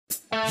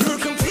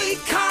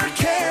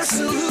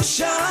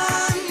Station.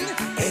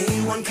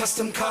 A1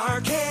 Custom Car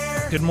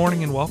Care. Good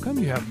morning and welcome.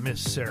 You have Miss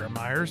Sarah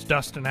Myers,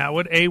 Dustin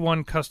Atwood,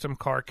 A1 Custom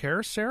Car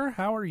Care. Sarah,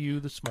 how are you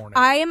this morning?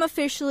 I am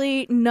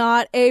officially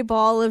not a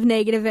ball of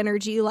negative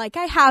energy like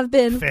I have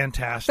been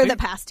Fantastic. for the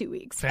past 2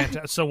 weeks.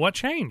 Fantastic. So what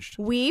changed?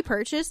 We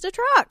purchased a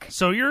truck.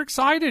 So you're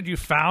excited. You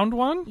found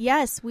one?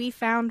 Yes, we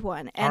found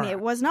one, and All right.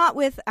 it was not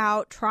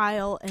without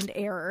trial and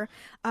error.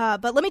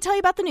 But let me tell you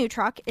about the new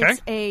truck.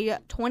 It's a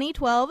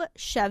 2012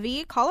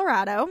 Chevy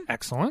Colorado.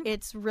 Excellent.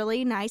 It's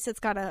really nice. It's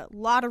got a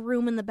lot of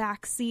room in the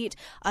back seat.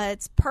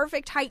 It's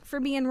perfect height for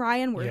me and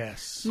Ryan. We're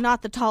Yes.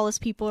 not the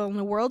tallest people in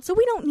the world, so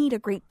we don't need a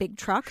great big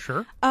truck.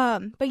 Sure.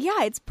 But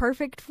yeah, it's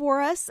perfect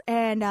for us.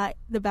 And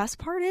the best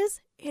part is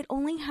it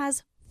only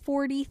has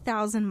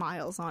 40,000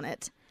 miles on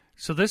it.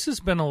 So this has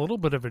been a little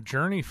bit of a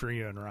journey for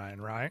you and Ryan,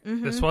 right?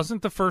 Mm-hmm. This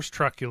wasn't the first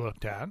truck you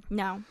looked at.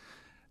 No.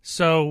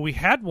 So we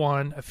had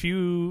one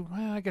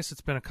I guess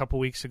it's been a couple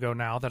weeks ago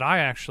now that I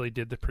actually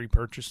did the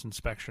pre-purchase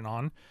inspection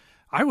on.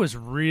 I was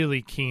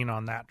really keen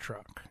on that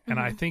truck, and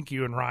I think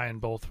you and Ryan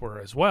both were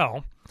as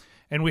well.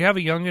 And we have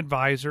a young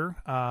advisor,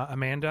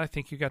 Amanda. I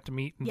think you got to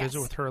meet and Yes.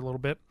 visit with her a little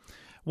bit.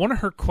 One of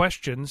her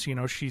questions,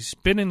 she's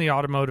been in the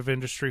automotive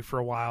industry for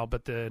a while,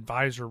 but the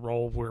advisor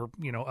role, we're,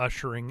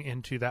 ushering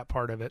into that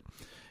part of it.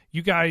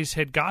 You guys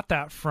had got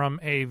that from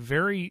a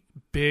very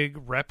big,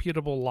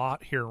 reputable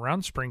lot here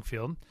around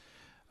Springfield.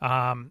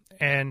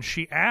 And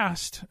she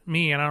asked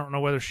me, and I don't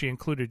know whether she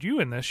included you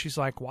in this, she's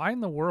like, why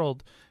in the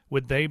world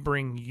would they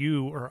bring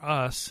you or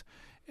us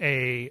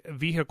a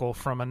vehicle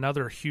from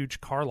another huge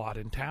car lot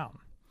in town?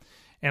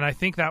 And I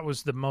think that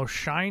was the most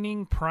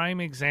shining prime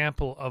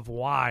example of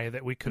why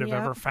that we could have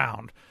ever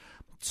found.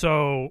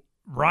 So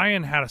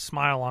Ryan had a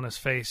smile on his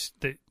face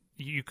that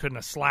you couldn't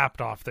have slapped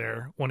off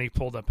there when he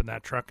pulled up in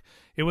that truck.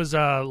 It was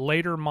a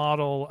later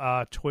model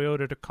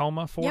Toyota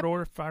Tacoma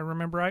four-door, if I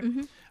remember right.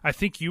 Mm-hmm. I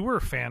think you were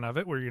a fan of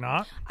it, were you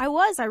not? I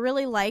was. I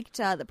really liked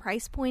the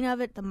price point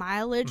of it, the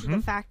mileage, the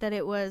fact that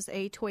it was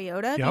a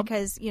Toyota,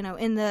 because,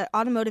 in the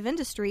automotive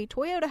industry,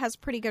 Toyota has a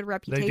pretty good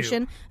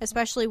reputation,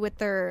 especially with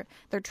their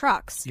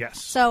trucks. Yes.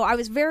 So I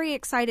was very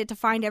excited to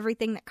find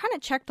everything that kind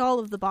of checked all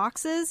of the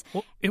boxes.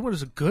 Well, it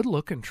was a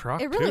good-looking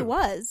truck, It really too.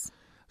 was.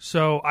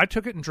 So I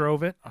took it and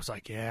drove it. I was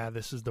like, yeah,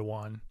 this is the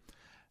one.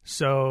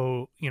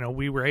 So,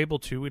 we were able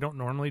to. We don't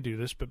normally do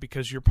this, but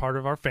because you're part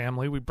of our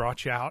family, we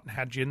brought you out and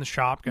had you in the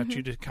shop, got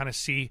you to kind of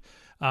see.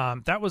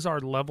 That was our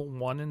level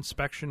 1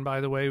 inspection,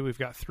 by the way. We've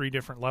got 3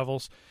 different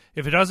levels.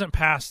 If it doesn't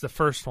pass the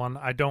first one,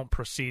 I don't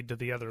proceed to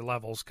the other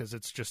levels because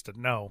it's just a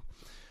no.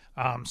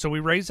 So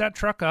we raised that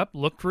truck up,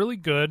 looked really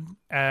good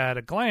at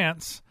a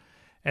glance.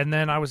 And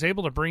then I was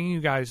able to bring you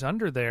guys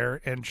under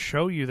there and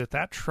show you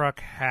that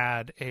truck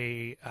had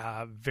a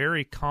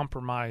very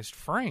compromised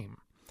frame.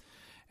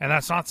 And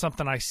that's not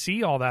something I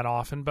see all that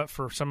often, but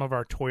for some of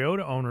our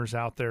Toyota owners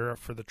out there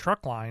for the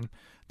truck line,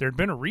 there had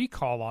been a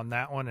recall on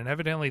that one, and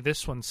evidently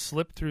this one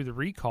slipped through the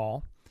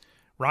recall.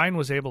 Ryan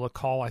was able to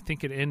call, I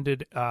think it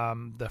ended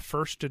the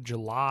 1st of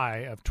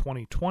July of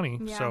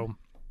 2020, so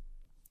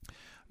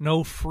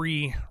no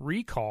free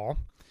recall.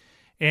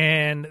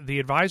 And the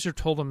advisor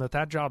told him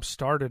that job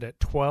started at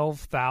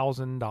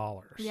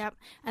 $12,000. Yep.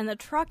 And the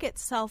truck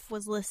itself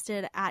was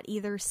listed at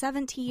either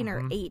 17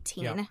 or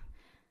 18. Yep.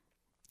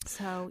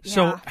 So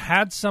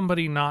had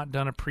somebody not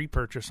done a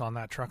pre-purchase on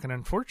that truck, and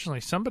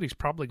unfortunately somebody's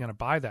probably going to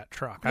buy that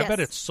truck. Yes. I bet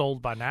it's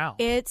sold by now.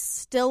 It's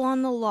still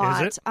on the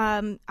lot. Is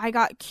it? I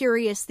got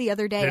curious the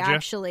other day,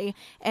 actually,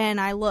 and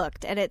I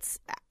looked, and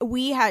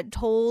we had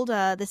told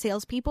the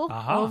salespeople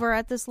over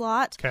at this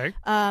lot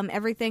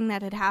everything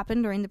that had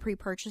happened during the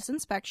pre-purchase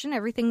inspection,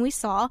 everything we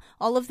saw,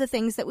 all of the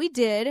things that we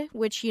did,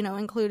 which,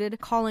 included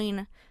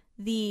calling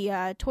the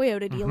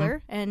Toyota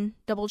dealer and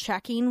double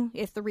checking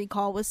if the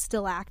recall was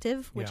still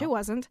active, which it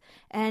wasn't.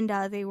 And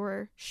they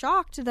were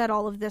shocked that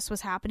all of this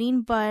was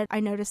happening, but I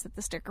noticed that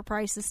the sticker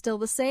price is still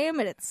the same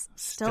and it's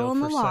still on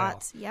the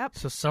lot. Yep.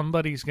 So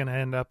somebody's going to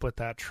end up with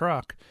that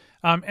truck.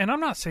 And I'm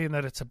not saying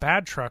that it's a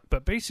bad truck,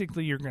 but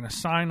basically you're going to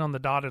sign on the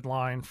dotted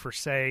line for,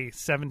 say,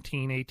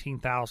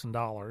 $17,000,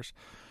 $18,000.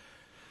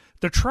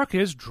 The truck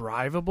is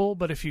drivable,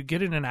 but if you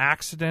get in an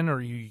accident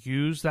or you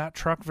use that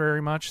truck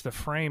very much, the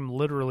frame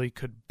literally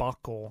could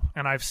buckle.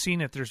 And I've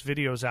seen it. There's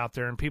videos out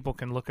there, and people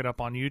can look it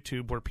up on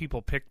YouTube, where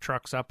people pick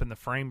trucks up and the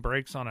frame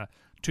breaks on a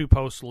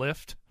 2-post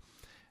lift.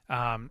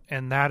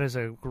 And that is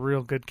a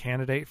real good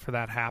candidate for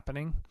that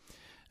happening.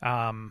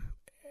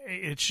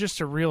 It's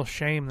just a real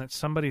shame that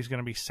somebody's going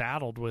to be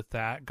saddled with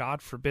that.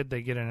 God forbid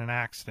they get in an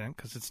accident,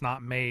 because it's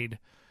not made...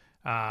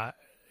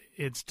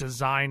 it's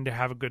designed to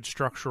have a good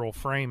structural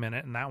frame in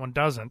it, and that one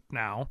doesn't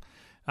now.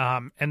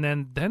 And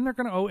then they're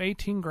going to owe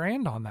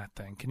 $18,000 on that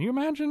thing. Can you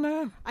imagine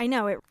that? I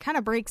know, it kind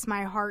of breaks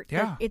my heart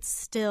that it's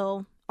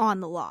still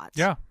on the lot.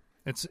 Yeah,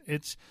 it's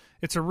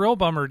a real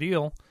bummer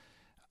deal,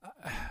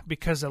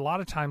 because a lot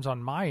of times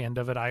on my end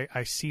of it,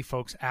 I see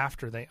folks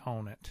after they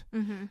own it.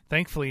 Mm-hmm.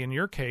 Thankfully, in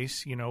your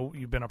case,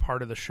 you've been a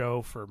part of the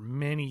show for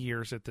many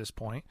years at this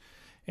point,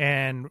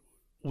 and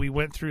we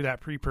went through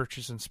that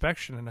pre-purchase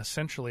inspection and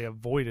essentially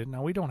avoided.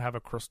 Now, we don't have a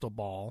crystal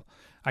ball.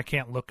 I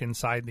can't look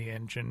inside the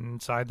engine,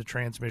 inside the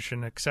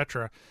transmission,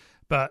 etc.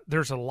 But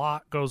there's a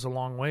lot goes a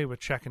long way with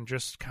checking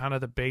just kind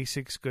of the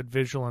basics, good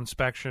visual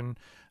inspection,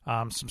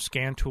 some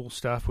scan tool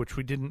stuff, which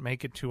we didn't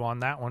make it to on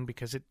that one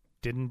because it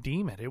didn't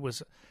deem it. It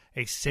was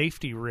a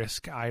safety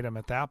risk item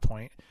at that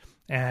point.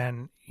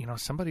 And,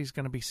 somebody's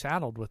going to be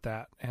saddled with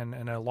that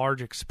and a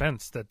large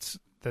expense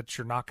that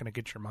you're not going to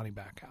get your money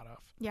back out of.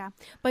 Yeah.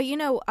 But,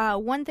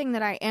 one thing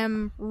that I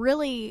am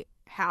really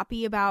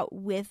happy about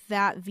with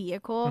that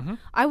vehicle,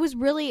 I was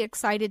really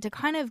excited to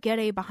kind of get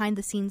a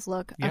behind-the-scenes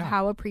look of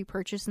how a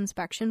pre-purchase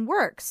inspection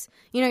works.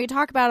 You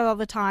talk about it all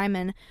the time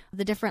and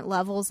the different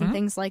levels and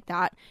things like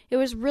that. It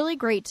was really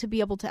great to be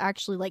able to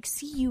actually,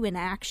 see you in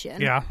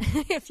action,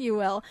 if you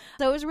will.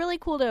 So it was really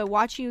cool to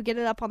watch you get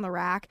it up on the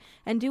rack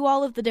and do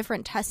all of the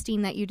different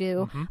testing that you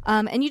do.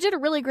 And you did a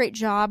really great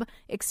job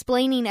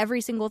explaining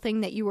every single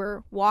thing that you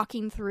were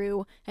walking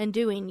through and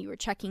doing. You were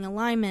checking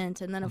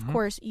alignment, and then, of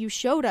course, you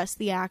showed us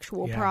the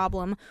actual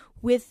problem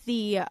with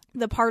the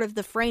part of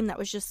the frame that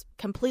was just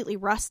completely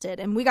rusted,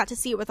 and we got to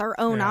see it with our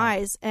own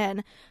eyes,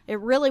 and it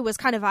really was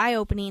kind of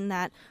eye-opening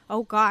that,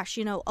 oh gosh,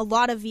 a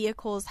lot of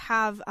vehicles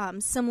have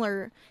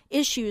similar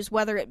issues,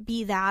 whether it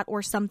be that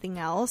or something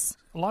else.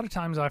 A lot of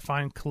times I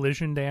find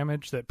collision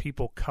damage that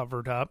people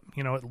covered up.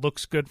 It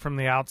looks good from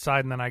the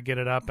outside, and then I get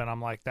it up and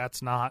I'm like,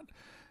 that's not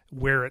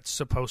where it's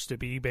supposed to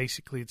be.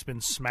 Basically, it's been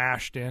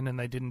smashed in and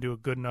they didn't do a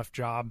good enough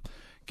job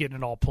getting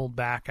it all pulled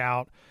back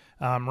out.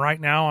 Right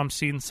now, I'm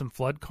seeing some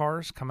flood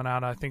cars coming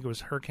out. I think it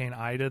was Hurricane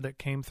Ida that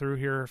came through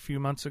here a few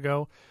months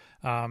ago.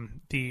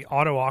 The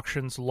auto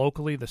auctions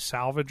locally, the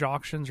salvage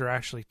auctions, are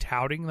actually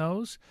touting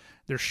those.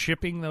 They're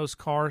shipping those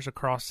cars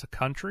across the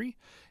country.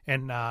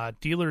 And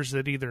dealers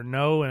that either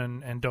know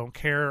and don't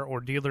care, or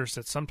dealers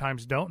that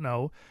sometimes don't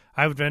know,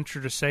 I would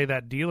venture to say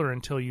that dealer,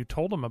 until you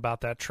told them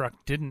about that truck,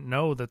 didn't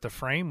know that the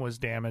frame was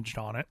damaged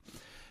on it.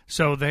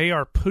 So they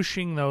are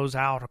pushing those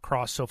out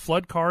across. So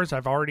flood cars,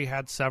 I've already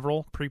had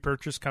several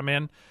pre-purchase come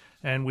in,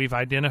 and we've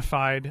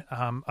identified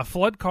a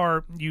flood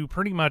car. You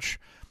pretty much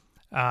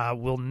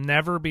will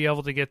never be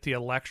able to get the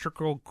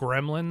electrical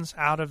gremlins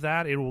out of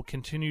that. It will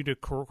continue to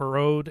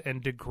corrode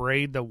and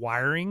degrade the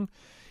wiring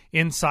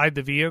inside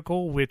the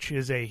vehicle, which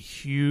is a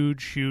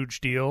huge,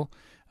 huge deal.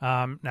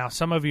 Now,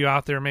 some of you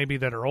out there maybe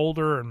that are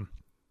older and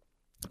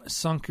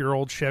sunk your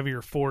old Chevy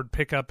or Ford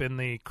pickup in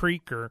the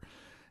creek or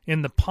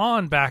in the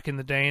pond back in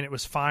the day, and it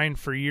was fine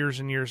for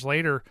years and years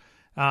later.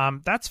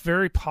 That's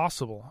very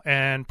possible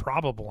and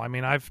probable. I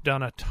mean, I've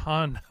done a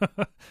ton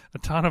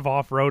of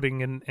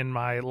off-roading in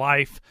my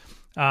life.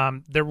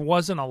 There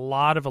wasn't a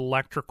lot of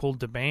electrical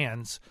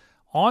demands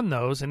on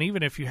those, and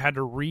even if you had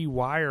to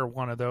rewire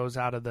one of those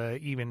out of the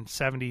even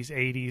 70s,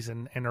 80s,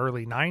 and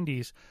early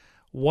 90s,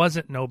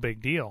 wasn't no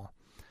big deal.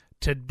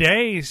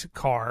 Today's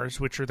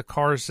cars, which are the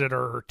cars that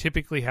are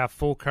typically have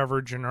full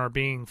coverage and are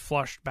being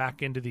flushed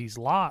back into these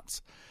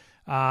lots,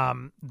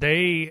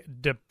 they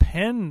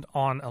depend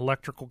on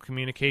electrical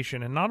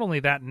communication, and not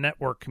only that,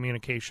 network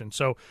communication.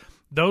 So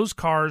those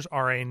cars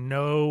are a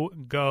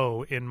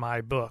no-go in my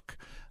book.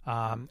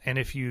 And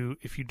if you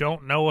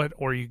don't know it,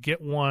 or you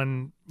get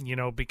one,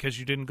 because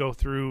you didn't go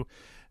through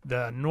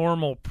the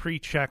normal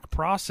pre-check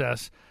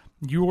process,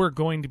 you are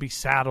going to be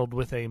saddled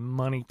with a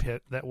money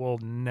pit that will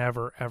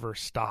never, ever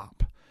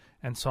stop.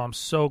 And so I'm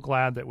so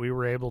glad that we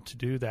were able to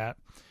do that.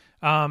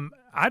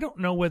 I don't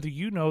know whether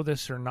you know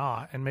this or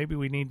not, and maybe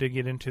we need to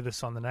get into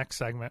this on the next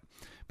segment.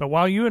 But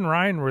while you and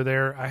Ryan were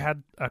there, I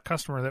had a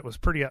customer that was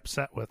pretty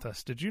upset with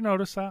us. Did you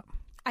notice that?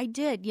 I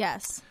did,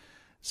 yes.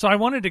 So I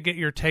wanted to get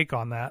your take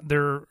on that.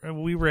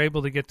 We were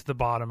able to get to the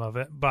bottom of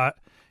it, but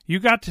you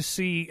got to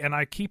see, and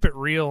I keep it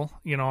real,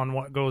 on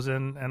what goes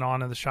in and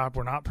on in the shop.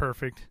 We're not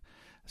perfect.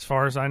 As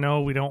far as I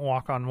know, we don't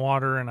walk on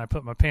water, and I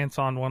put my pants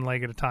on one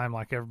leg at a time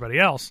like everybody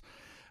else.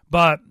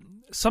 But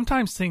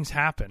sometimes things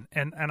happen,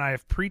 and I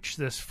have preached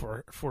this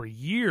for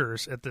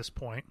years at this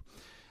point,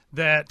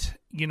 that,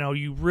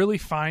 you really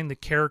find the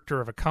character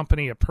of a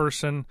company, a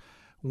person,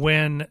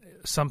 when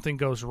something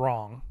goes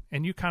wrong,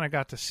 and you kind of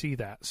got to see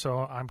that. So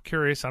I'm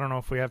curious, I don't know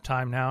if we have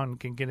time now and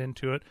can get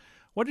into it.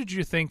 What did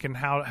you think, and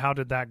how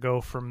did that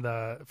go from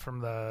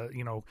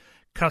the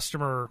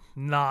customer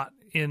not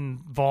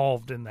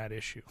involved in that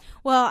issue?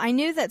 Well, I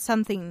knew that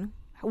something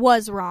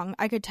was wrong.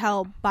 I could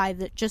tell by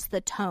just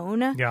the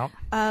tone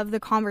of the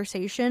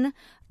conversation,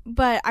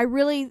 but I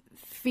really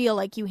feel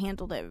like you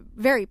handled it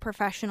very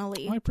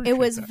professionally. I appreciate it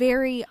was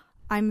that.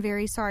 I'm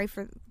very sorry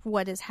for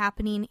what is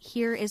happening.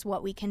 Here is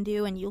what we can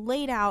do. And you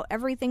laid out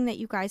everything that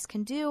you guys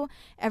can do,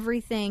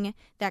 everything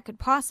that could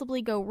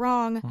possibly go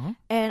wrong. Mm-hmm.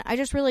 And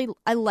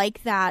I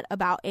like that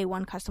about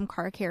A1 Custom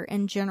Car Care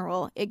in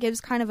general. It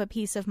gives kind of a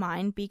peace of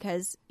mind,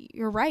 because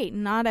you're right.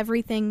 Not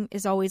everything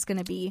is always going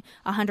to be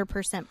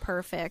 100%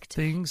 perfect.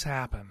 Things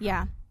happen.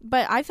 Yeah.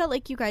 But I felt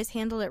like you guys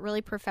handled it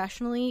really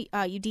professionally.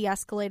 You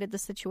de-escalated the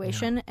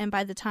situation, and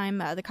by the time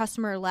the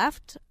customer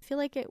left, I feel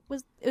like it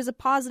was a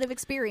positive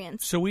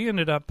experience. So we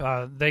ended up,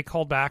 they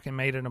called back and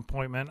made an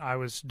appointment. I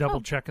was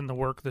double-checking the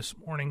work this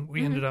morning.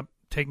 We ended up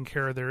taking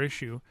care of their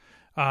issue.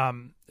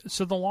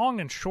 So the long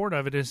and short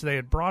of it is they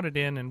had brought it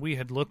in and we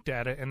had looked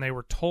at it and they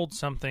were told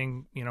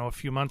something, a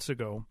few months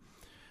ago.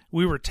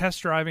 We were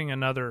test driving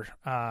another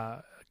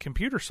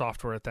computer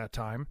software at that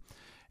time.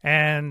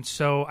 And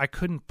so I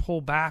couldn't pull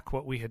back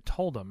what we had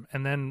told them.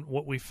 And then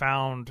what we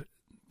found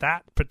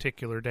that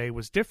particular day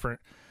was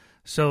different.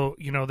 So,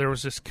 there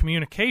was this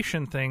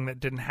communication thing that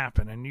didn't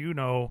happen. And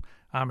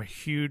I'm a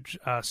huge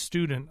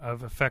student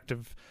of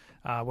effective,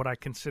 what I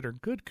consider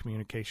good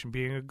communication,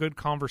 being a good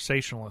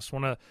conversationalist.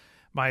 One of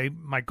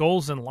my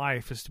goals in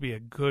life is to be a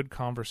good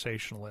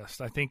conversationalist.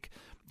 I think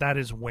that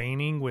is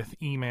waning with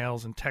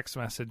emails and text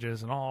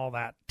messages and all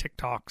that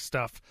TikTok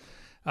stuff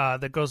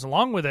that goes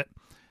along with it.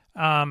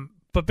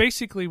 But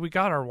basically, we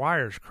got our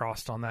wires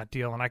crossed on that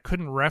deal, and I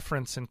couldn't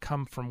reference and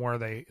come from where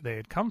they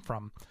had come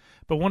from.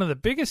 But one of the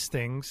biggest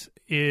things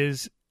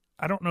is,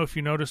 I don't know if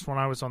you noticed when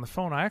I was on the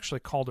phone, I actually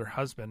called her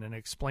husband and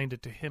explained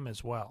it to him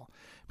as well,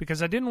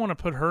 because I didn't want to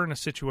put her in a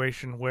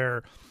situation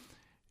where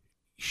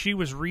she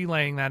was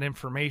relaying that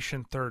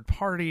information third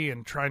party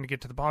and trying to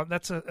get to the bottom.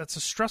 That's a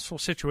stressful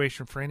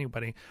situation for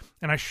anybody,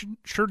 and I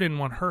sure didn't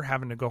want her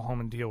having to go home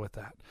and deal with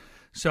that.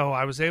 So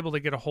I was able to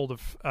get a hold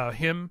of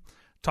him,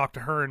 talk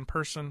to her in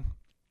person,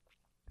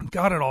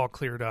 got it all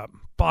cleared up.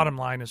 Bottom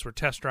line is we're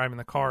test driving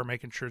the car,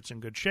 making sure it's in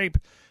good shape,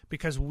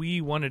 because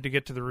we wanted to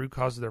get to the root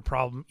cause of their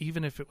problem,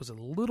 even if it was a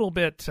little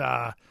bit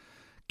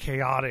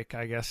chaotic,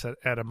 I guess,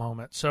 at a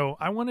moment. So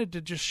I wanted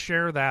to just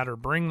share that or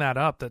bring that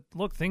up, that,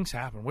 look, things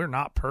happen. We're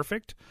not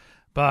perfect,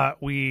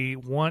 but we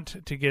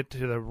want to get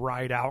to the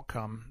right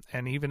outcome.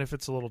 And even if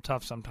it's a little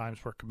tough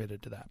sometimes, we're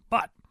committed to that.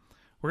 But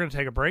we're going to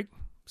take a break.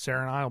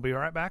 Sarah and I will be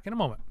right back in a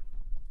moment.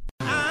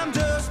 I'm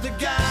just a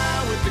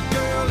guy with a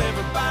girl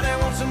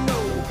everybody wants to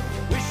know.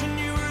 Wishing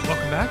you were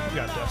Welcome back. We've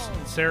got Dustin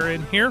and Sarah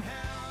in here.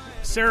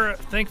 Sarah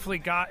thankfully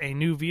got a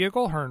new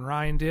vehicle. Her and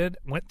Ryan did.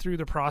 Went through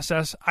the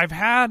process. I've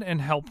had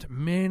and helped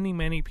many,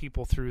 many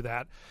people through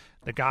that.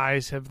 The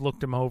guys have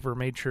looked them over,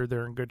 made sure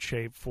they're in good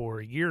shape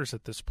for years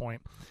at this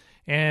point.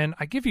 And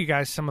I give you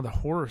guys some of the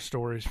horror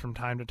stories from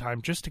time to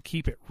time just to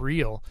keep it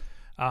real.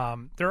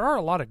 There are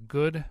a lot of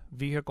good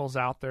vehicles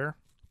out there,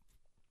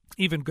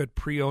 even good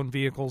pre-owned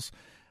vehicles.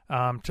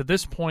 To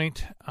this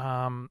point,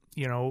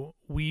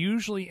 we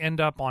usually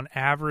end up on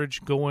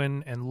average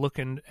going and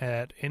looking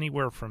at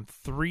anywhere from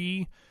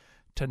 3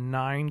 to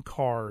 9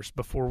 cars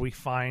before we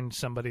find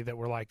somebody that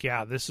we're like,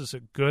 yeah, this is a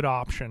good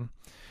option.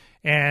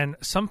 And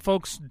some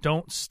folks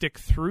don't stick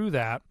through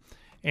that.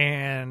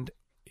 And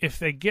if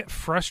they get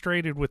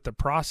frustrated with the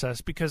process,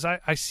 because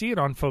I see it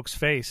on folks'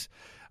 face,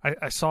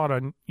 I saw it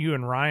on you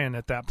and Ryan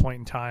at that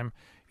point in time,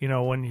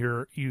 when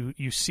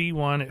you see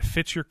one, it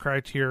fits your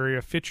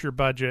criteria, fits your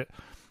budget,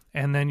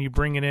 and then you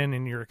bring it in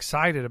and you're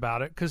excited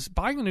about it, because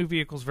buying a new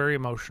vehicle is very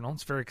emotional.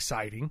 It's very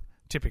exciting,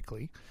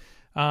 typically.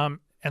 And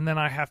then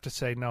I have to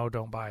say, no,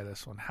 don't buy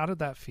this one. How did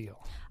that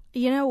feel?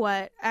 You know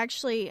what?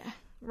 Actually,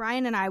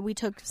 Ryan and we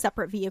took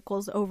separate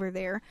vehicles over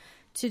there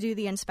to do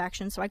the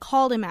inspection. So I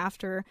called him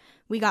after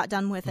we got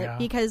done with it,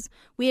 because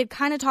we had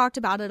kind of talked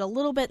about it a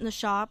little bit in the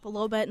shop, a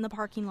little bit in the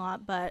parking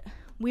lot, but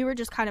we were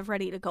just kind of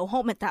ready to go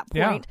home at that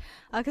point,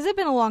 because it'd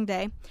been a long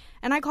day.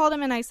 And I called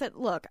him and I said,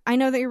 look, I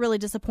know that you're really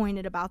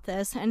disappointed about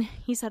this. And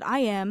he said, I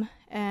am.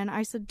 And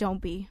I said,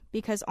 don't be,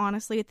 because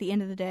honestly, at the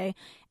end of the day,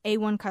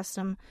 A1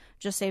 Custom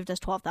just saved us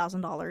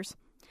 $12,000.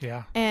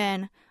 Yeah.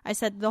 And I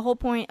said, the whole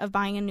point of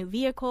buying a new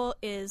vehicle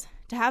is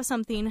to have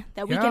something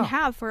that we can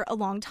have for a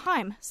long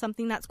time,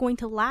 something that's going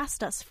to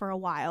last us for a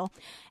while.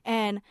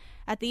 And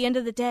at the end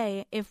of the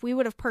day, if we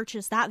would have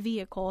purchased that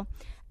vehicle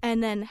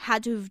and then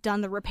had to have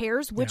done the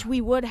repairs, which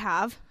we would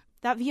have,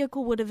 that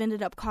vehicle would have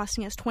ended up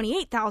costing us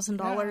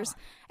 $28,000.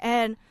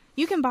 And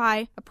you can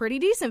buy a pretty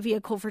decent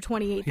vehicle for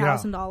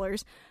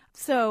 $28,000.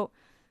 So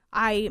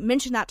I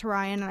mentioned that to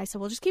Ryan, and I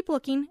said, well, just keep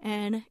looking,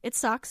 and it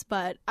sucks,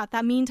 but at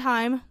that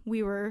meantime,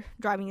 we were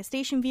driving a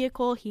station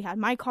vehicle. He had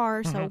my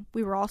car, so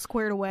we were all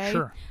squared away.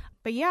 Sure.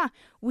 But yeah,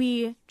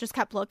 we just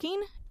kept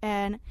looking,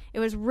 and it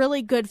was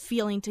really good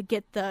feeling to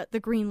get the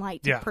green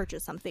light to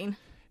purchase something.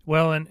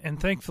 Well, and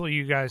thankfully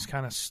you guys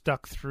kind of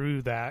stuck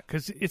through that,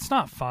 because it's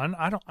not fun.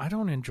 I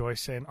don't enjoy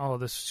saying, oh,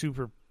 this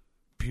super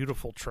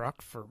beautiful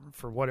truck for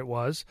what it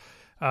was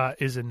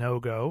is a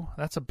no-go.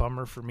 That's a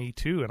bummer for me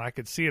too, and I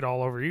could see it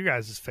all over you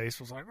guys' face. It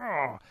was like,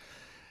 oh.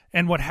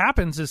 And what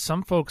happens is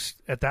some folks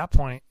at that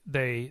point,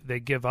 they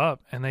give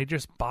up and they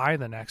just buy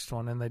the next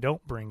one and they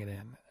don't bring it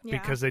in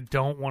because they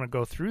don't want to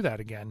go through that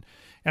again.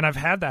 And I've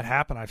had that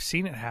happen. I've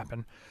seen it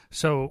happen.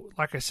 So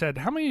like I said,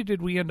 how many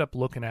did we end up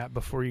looking at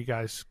before you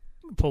guys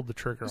pulled the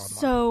trigger on one?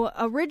 So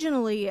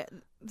originally,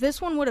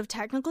 this one would have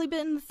technically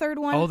been the third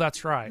one. Oh,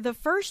 that's right. The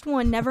first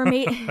one never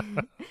made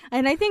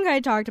and I think I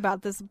talked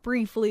about this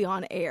briefly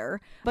on air,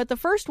 but the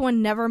first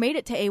one never made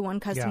it to A1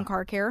 Custom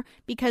Car Care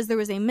because there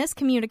was a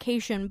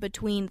miscommunication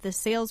between the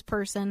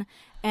salesperson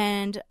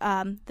and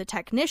the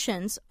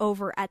technicians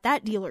over at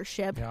that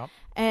dealership. Yep.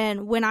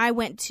 And when I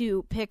went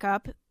to pick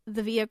up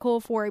the vehicle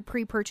for a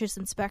pre-purchase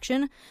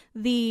inspection,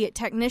 the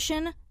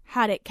technician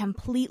had it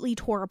completely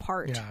tore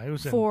apart. Yeah, it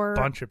was a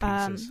bunch of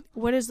pieces.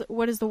 What is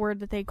the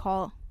word that they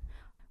call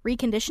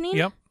reconditioning?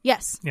 Yep.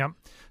 Yes. Yep.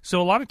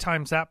 So a lot of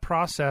times that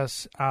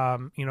process,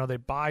 they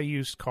buy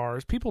used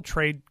cars. People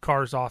trade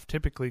cars off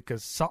typically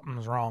because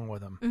something's wrong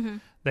with them. Mm-hmm.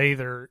 They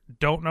either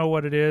don't know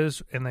what it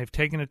is and they've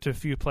taken it to a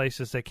few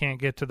places they can't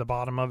get to the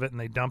bottom of it and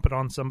they dump it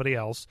on somebody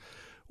else,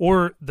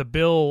 or the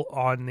bill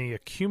on the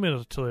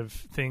accumulative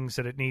things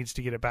that it needs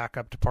to get it back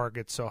up to par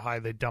gets so high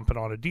they dump it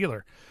on a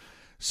dealer.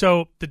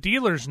 So the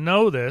dealers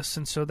know this,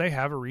 and so they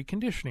have a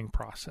reconditioning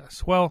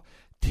process. Well,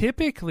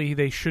 typically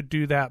they should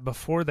do that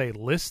before they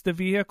list the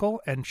vehicle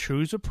and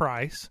choose a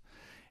price.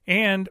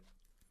 And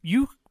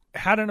you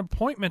had an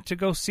appointment to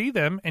go see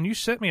them, and you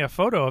sent me a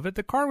photo of it.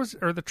 The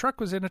truck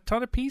was in a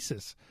ton of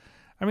pieces.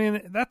 I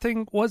mean, that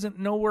thing wasn't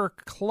nowhere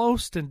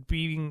close to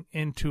being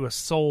into a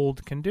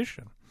sold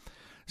condition.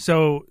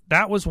 So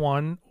that was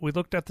one. We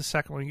looked at the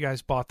second one. You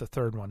guys bought the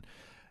third one.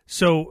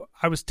 So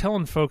I was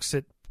telling folks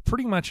that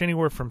pretty much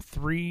anywhere from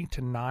 3 to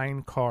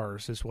 9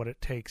 cars is what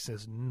it takes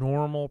as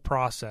normal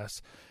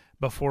process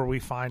before we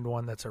find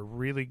one that's a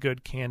really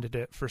good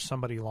candidate for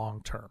somebody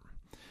long term.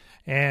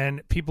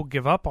 And people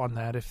give up on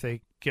that if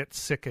they get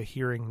sick of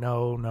hearing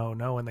no,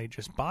 and they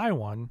just buy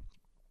one.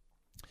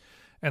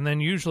 And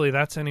then usually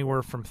that's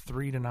anywhere from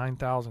 $3,000 to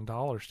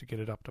 $9,000 to get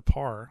it up to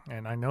par.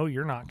 And I know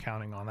you're not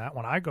counting on that.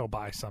 When I go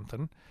buy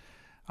something,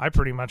 I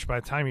pretty much, by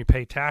the time you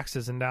pay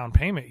taxes and down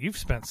payment, you've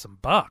spent some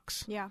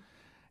bucks. Yeah.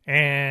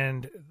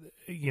 And,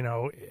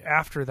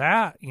 after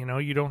that,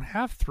 you don't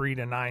have $3,000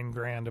 to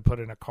 $9,000 to put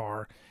in a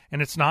car,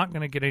 and it's not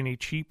going to get any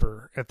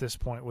cheaper at this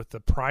point with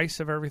the price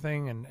of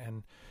everything.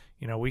 And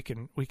we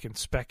can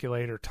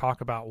speculate or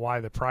talk about why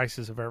the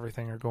prices of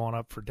everything are going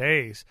up for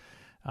days.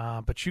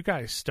 But you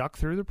guys stuck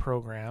through the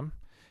program,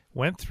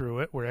 went through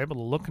it, were able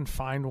to look and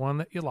find one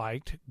that you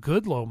liked.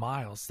 Good low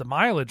miles. The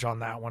mileage on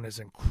that one is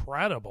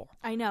incredible.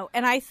 I know.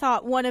 And I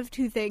thought one of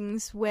two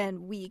things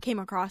when we came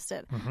across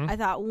it. Mm-hmm. I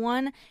thought,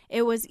 one,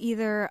 it was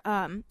either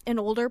an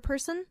older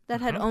person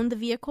that had owned the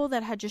vehicle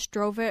that had just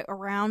drove it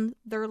around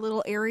their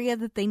little area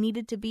that they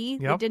needed to be.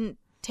 Yep. They didn't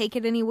take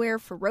it anywhere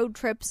for road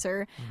trips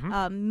or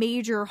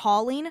major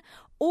hauling,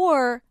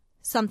 or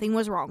something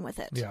was wrong with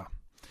it. Yeah.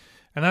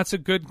 And that's a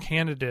good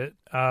candidate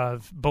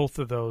of both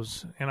of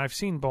those. And I've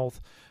seen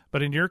both.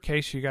 But in your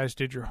case, you guys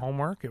did your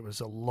homework. It was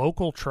a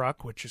local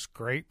truck, which is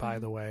great, by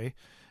the way.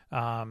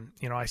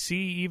 I see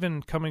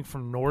even coming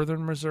from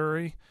northern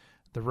Missouri,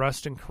 the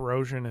rust and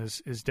corrosion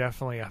is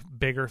definitely a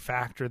bigger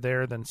factor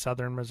there than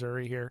southern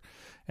Missouri here.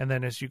 And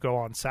then as you go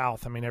on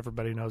south, I mean,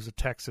 everybody knows a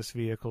Texas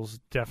vehicle is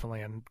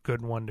definitely a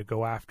good one to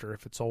go after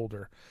if it's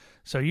older.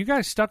 So you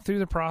guys stuck through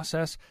the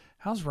process.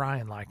 How's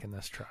Ryan liking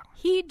this truck?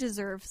 He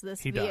deserves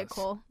this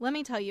vehicle. Does. Let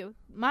me tell you,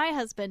 my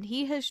husband,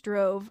 he has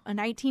drove a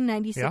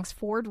 1996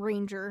 Ford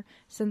Ranger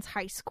since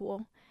high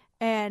school.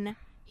 And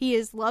he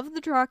has loved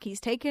the truck.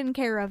 He's taken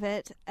care of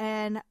it.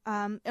 And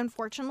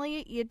unfortunately,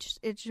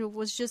 it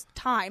was just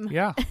time.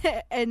 Yeah.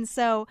 And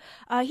so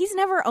he's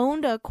never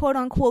owned a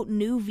quote-unquote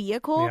new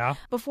vehicle. Yeah.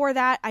 Before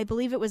that, I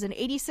believe it was an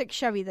 86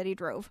 Chevy that he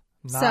drove.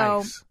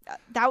 Nice.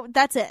 So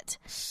that's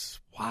it.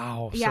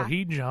 Wow. Yeah. So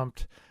he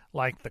jumped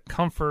like the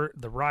comfort,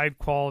 the ride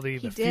quality,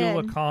 the fuel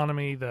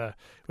economy,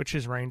 which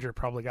his Ranger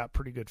probably got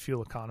pretty good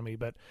fuel economy,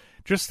 but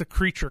just the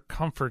creature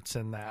comforts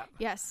in that.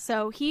 Yes.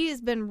 So he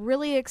has been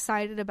really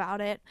excited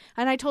about it.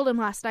 And I told him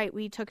last night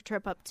we took a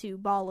trip up to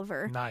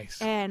Bolivar. Nice.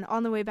 And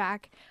on the way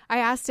back, I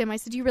asked him, I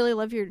said, do you really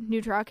love your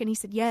new truck? And he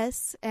said,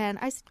 yes. And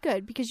I said,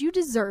 good, because you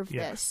deserve this.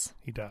 Yes,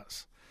 he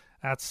does.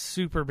 That's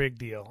super big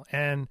deal.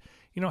 And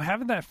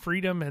having that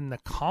freedom and the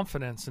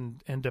confidence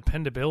and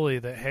dependability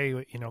that,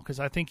 hey, because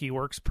I think he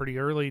works pretty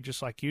early,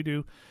 just like you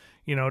do,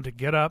 to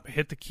get up,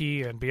 hit the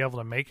key, and be able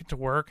to make it to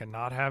work and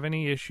not have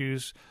any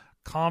issues,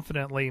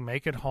 confidently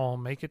make it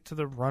home, make it to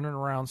the running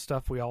around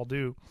stuff we all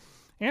do,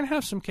 and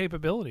have some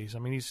capabilities. I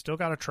mean, he's still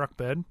got a truck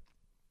bed,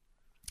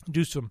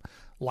 do some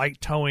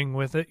light towing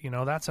with it.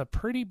 That's a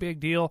pretty big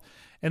deal.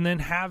 And then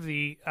have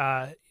the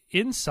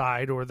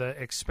inside or the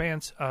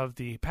expanse of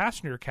the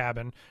passenger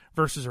cabin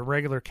versus a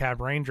regular cab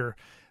Ranger.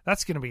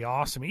 That's going to be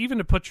awesome. Even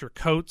to put your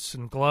coats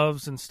and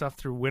gloves and stuff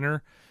through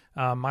winter.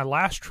 My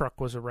last truck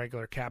was a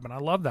regular cabin. I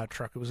love that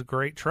truck. It was a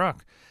great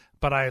truck.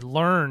 But I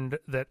learned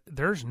that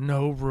there's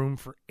no room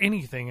for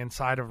anything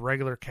inside of a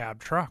regular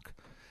cab truck.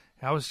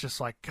 I was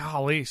just like,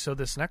 golly. So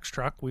this next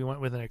truck, we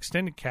went with an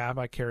extended cab.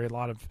 I carry a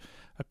lot of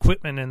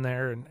equipment in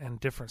there and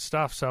different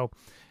stuff. So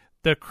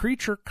the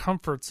creature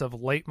comforts of a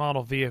late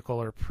model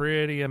vehicle are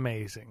pretty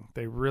amazing.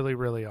 They really,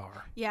 really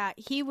are. Yeah,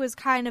 he was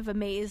kind of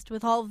amazed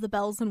with all of the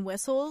bells and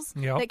whistles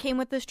that came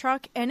with this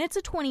truck. And it's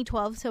a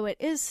 2012, so it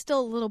is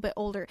still a little bit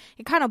older.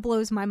 It kind of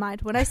blows my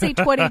mind. When I say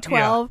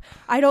 2012,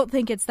 I don't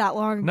think it's that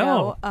long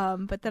ago.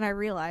 But then I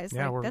realized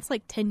that's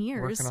like 10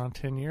 years. Working on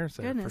 10 years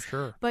there, for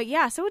sure. But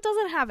yeah, so it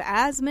doesn't have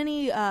as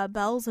many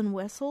bells and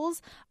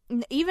whistles.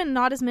 even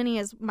not as many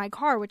as my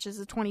car, which is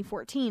a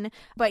 2014,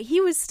 but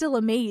he was still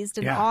amazed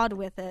and awed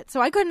with it.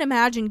 So I couldn't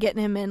imagine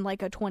getting him in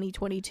like a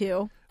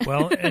 2022.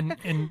 Well,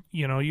 and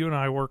you know, you and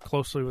I work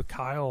closely with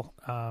Kyle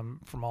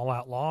from All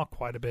Out Law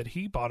quite a bit.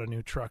 He bought a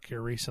new truck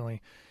here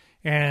recently.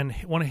 And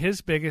one of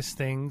his biggest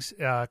things,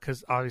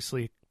 because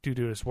obviously due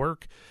to his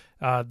work,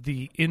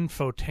 the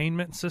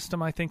infotainment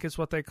system, I think is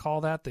what they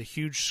call that, the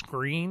huge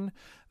screen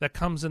that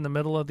comes in the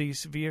middle of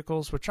these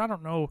vehicles, which I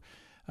don't know,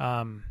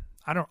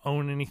 I don't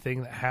own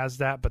anything that has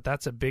that, but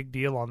that's a big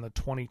deal on the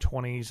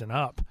 2020s and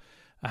up.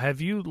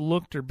 Have you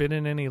looked or been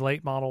in any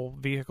late model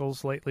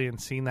vehicles lately and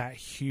seen that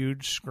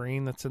huge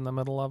screen that's in the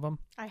middle of them?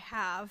 I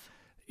have.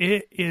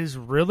 It is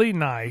really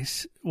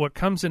nice. What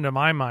comes into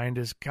my mind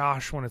is,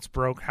 gosh, when it's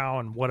broke, how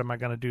and what am I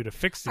going to do to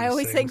fix these I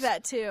always things? think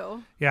that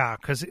too. Yeah,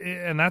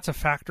 and that's a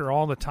factor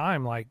all the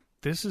time. Like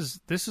this is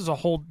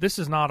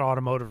not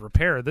automotive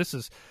repair. This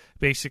is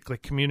basically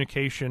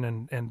communication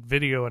and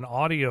video and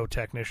audio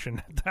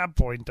technician at that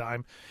point in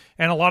time.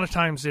 And a lot of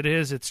times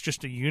it's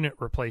just a unit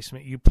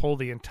replacement. You pull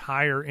the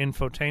entire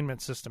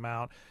infotainment system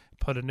out,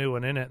 put a new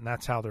one in it, and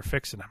that's how they're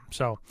fixing them.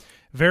 So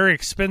very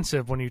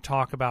expensive when you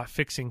talk about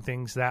fixing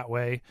things that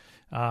way.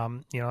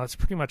 That's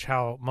pretty much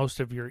how most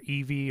of your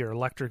EV or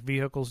electric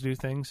vehicles do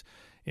things.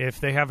 If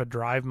they have a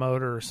drive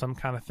motor or some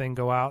kind of thing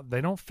go out,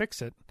 they don't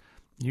fix it.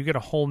 You get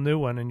a whole new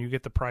one, and you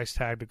get the price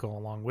tag to go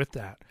along with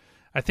that.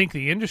 I think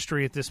the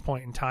industry at this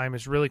point in time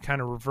is really kind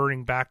of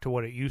reverting back to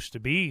what it used to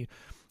be,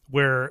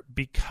 where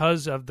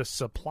because of the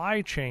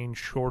supply chain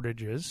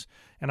shortages,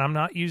 and I'm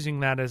not using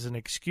that as an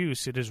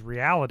excuse, it is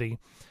reality,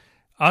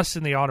 us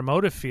in the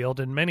automotive field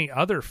and many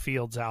other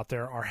fields out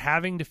there are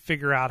having to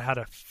figure out how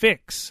to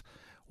fix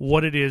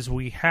what it is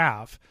we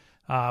have.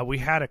 We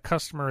had a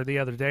customer the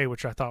other day,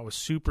 which I thought was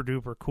super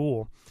duper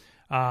cool.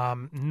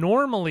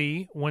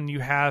 Normally, when you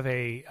have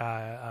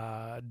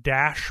a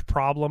dash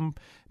problem,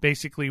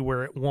 basically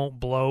where it won't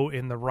blow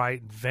in the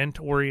right vent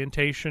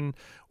orientation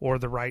or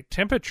the right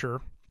temperature,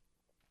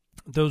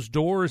 those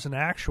doors and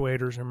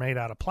actuators are made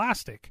out of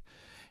plastic.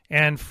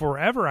 And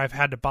forever, I've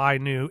had to buy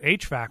new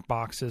HVAC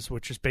boxes,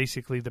 which is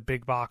basically the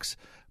big box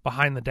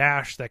behind the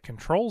dash that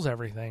controls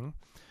everything.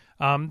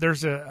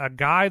 There's a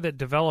guy that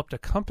developed a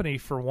company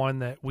for one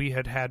that we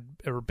had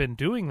or been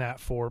doing that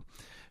for,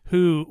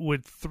 who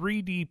would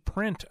 3D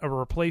print a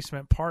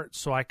replacement part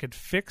so I could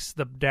fix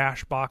the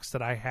dash box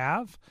that I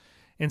have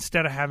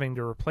instead of having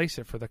to replace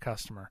it for the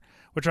customer,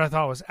 which I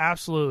thought was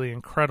absolutely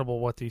incredible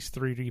what these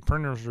 3D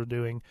printers are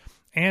doing,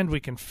 and we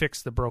can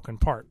fix the broken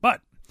part.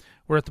 But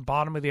we're at the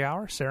bottom of the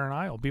hour. Sarah and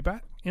I will be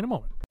back in a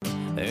moment.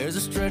 There's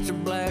a stretch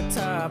of black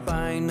top,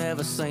 I ain't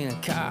never seen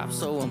a cop,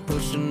 so I'm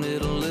pushing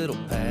it a little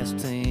past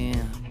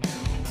 10.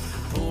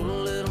 Pull a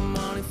little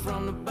money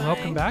from the bank.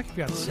 Welcome back. You've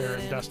got Sarah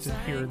and Dustin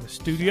here in the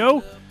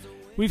studio.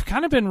 We've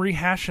kind of been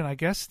rehashing, I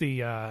guess,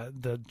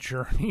 the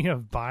journey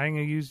of buying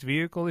a used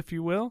vehicle, if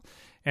you will.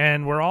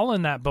 And we're all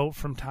in that boat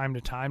from time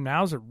to time.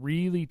 Now's a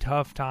really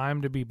tough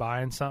time to be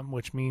buying something,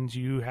 which means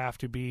you have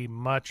to be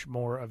much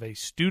more of a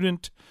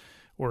student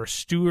or a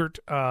steward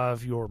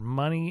of your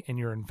money and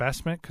your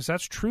investment, because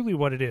that's truly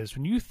what it is.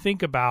 When you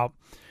think about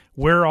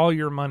where all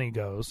your money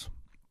goes,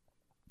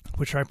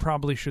 which I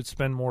probably should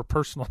spend more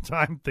personal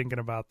time thinking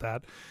about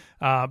that,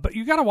 but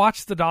you got to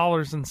watch the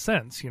dollars and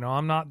cents.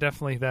 I'm not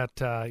definitely that,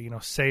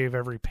 save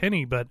every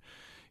penny, but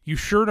you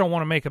sure don't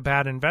want to make a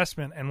bad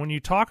investment. And when you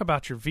talk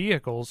about your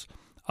vehicles,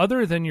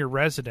 other than your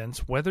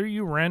residence, whether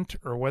you rent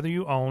or whether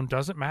you own,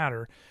 doesn't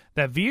matter.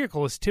 That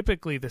vehicle is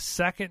typically the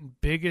second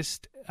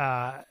biggest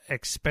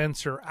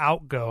expense or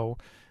outgo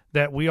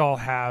that we all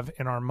have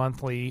in our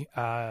monthly,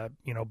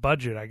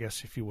 budget, I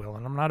guess, if you will.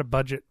 And I'm not a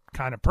budget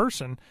kind of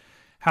person.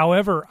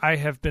 However, I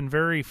have been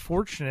very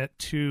fortunate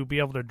to be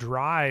able to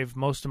drive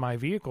most of my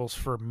vehicles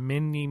for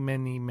many,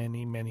 many,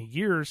 many, many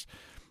years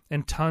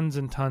and tons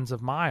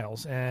of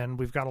miles. And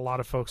we've got a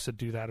lot of folks that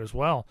do that as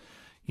well.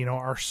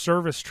 Our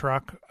service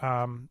truck,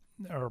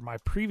 or my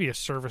previous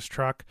service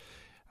truck,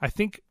 I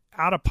think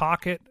out of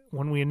pocket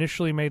when we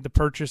initially made the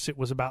purchase, it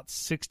was about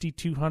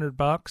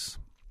 $6,200.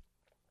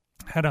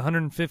 Had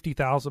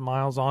 150,000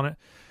 miles on it.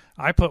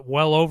 I put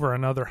well over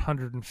another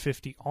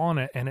 150 on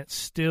it, and it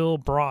still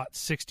brought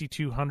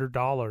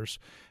 $6,200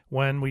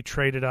 when we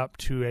traded up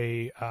to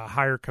a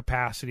higher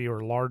capacity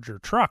or larger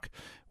truck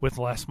with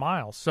less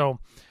miles. So,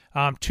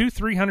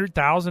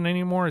 300,000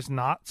 anymore is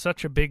not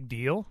such a big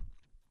deal.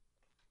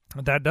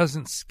 That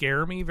doesn't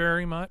scare me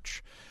very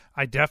much.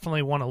 I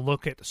definitely want to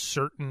look at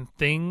certain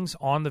things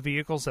on the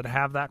vehicles that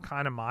have that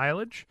kind of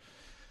mileage,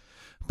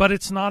 but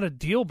it's not a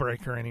deal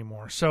breaker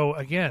anymore. So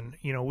again,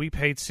 we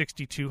paid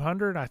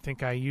 $6,200. I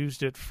think I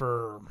used it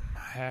for,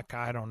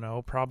 I don't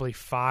know, probably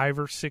 5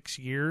 or 6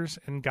 years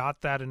and got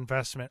that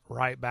investment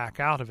right back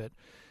out of it.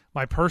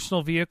 My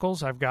personal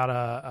vehicles, I've got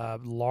a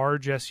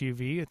large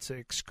SUV. It's an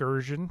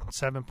Excursion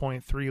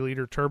 7.3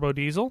 liter turbo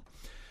diesel.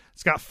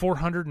 It's got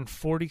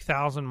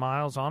 440,000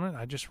 miles on it.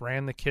 I just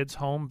ran the kids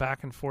home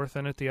back and forth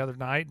in it the other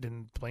night.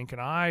 Didn't blink an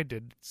eye.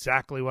 Did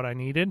exactly what I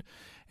needed.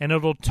 And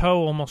it'll tow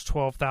almost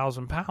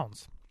 12,000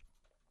 pounds.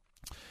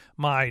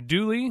 my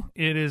dually.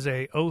 It is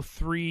a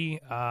 03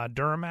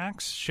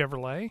 Duramax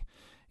Chevrolet.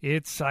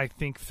 It's, I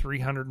think,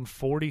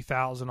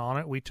 340,000 on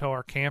it. We tow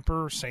our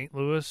camper, St.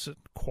 Louis,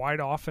 quite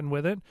often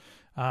with it.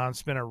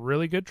 It's been a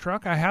really good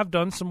truck. I have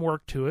done some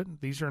work to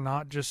it. These are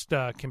not just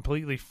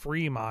completely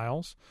free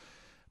miles.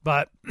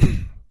 But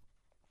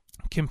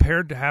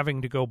compared to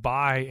having to go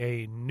buy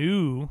a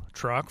new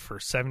truck for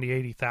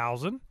 $70,000,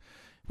 $80,000,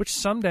 which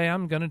someday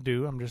I'm going to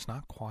do, I'm just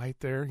not quite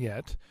there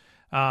yet.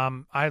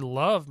 I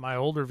love my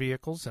older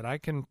vehicles that I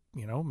can,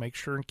 make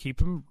sure and keep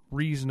them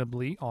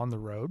reasonably on the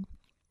road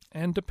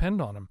and depend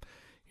on them.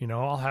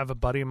 I'll have a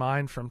buddy of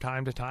mine from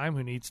time to time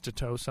who needs to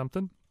tow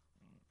something.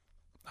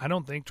 I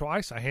don't think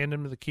twice. I hand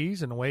him the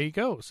keys and away he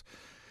goes.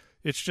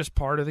 It's just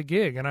part of the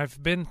gig. And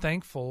I've been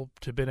thankful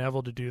to been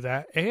able to do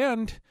that.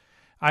 And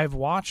I've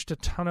watched a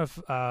ton of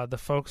the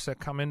folks that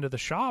come into the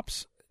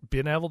shops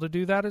been able to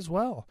do that as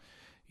well.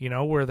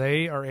 Where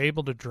they are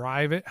able to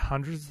drive it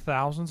hundreds of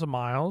thousands of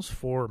miles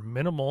for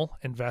minimal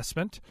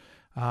investment.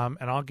 And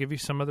I'll give you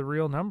some of the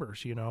real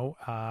numbers.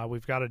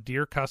 We've got a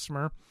dear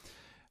customer.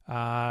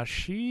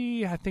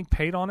 She, I think,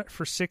 paid on it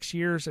for 6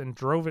 years and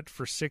drove it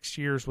for 6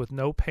 years with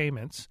no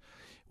payments.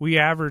 We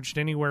averaged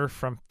anywhere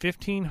from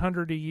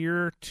 $1,500 a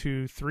year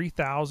to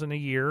 $3,000 a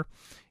year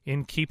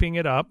in keeping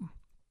it up.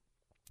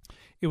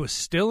 It was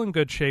still in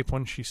good shape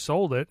when she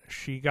sold it.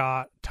 She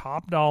got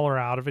top dollar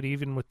out of it,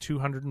 even with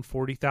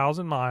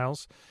 240,000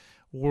 miles.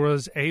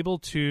 Was able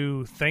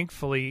to,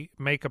 thankfully,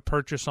 make a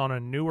purchase on a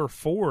newer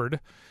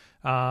Ford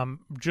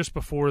just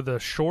before the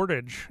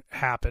shortage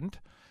happened.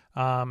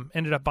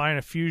 Ended up buying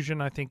a Fusion.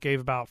 I think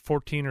gave about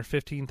 $14,000 or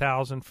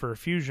 $15,000 for a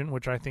Fusion,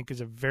 which I think is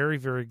a very,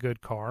 very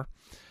good car.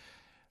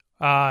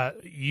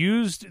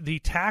 Used the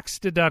tax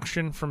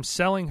deduction from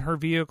selling her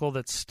vehicle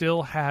that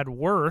still had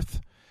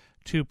worth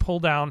to pull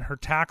down her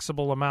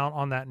taxable amount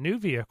on that new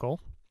vehicle.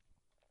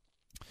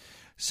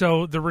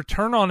 So the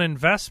return on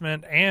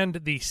investment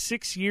and the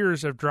 6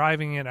 years of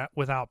driving it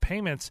without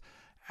payments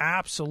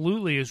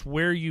absolutely is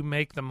where you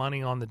make the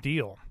money on the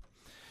deal.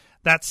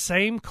 That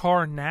same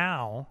car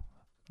now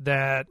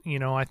that,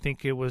 I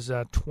think it was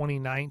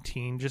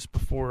 2019, just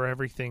before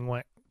everything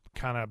went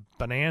kind of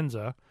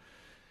bonanza,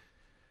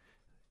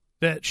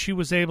 that she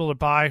was able to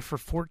buy for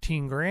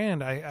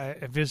 $14,000.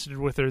 I visited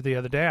with her the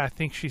other day. I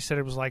think she said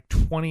it was like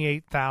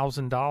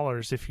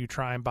 $28,000 if you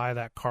try and buy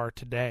that car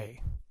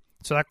today.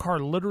 So that car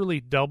literally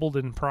doubled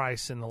in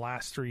price in the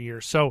last 3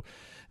 years. So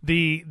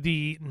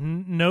the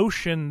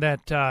notion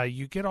that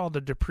you get all the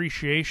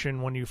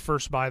depreciation when you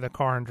first buy the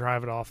car and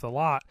drive it off the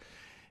lot,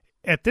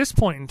 at this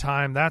point in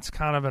time, that's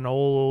kind of an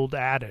old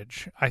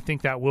adage. I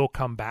think that will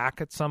come back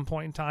at some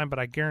point in time, but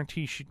I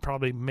guarantee she'd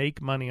probably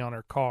make money on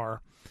her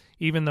car,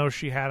 even though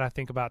she had, I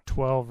think, about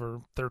 12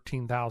 or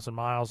 13,000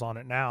 miles on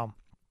it now.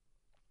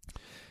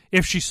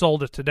 If she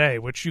sold it today,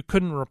 which you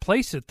couldn't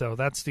replace it, though.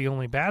 That's the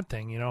only bad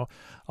thing. A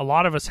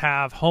lot of us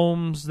have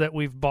homes that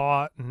we've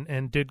bought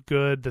and did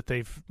good that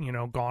they've,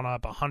 gone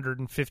up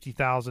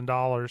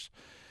 $150,000.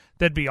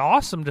 That'd be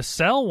awesome to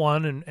sell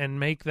one and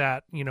make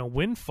that,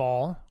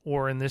 windfall,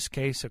 or in this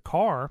case, a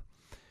car.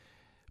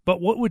 But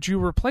what would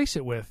you replace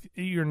it with?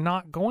 You're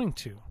not going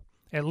to,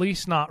 at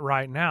least not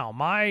right now.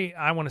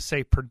 I want to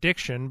say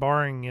prediction,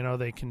 barring,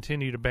 they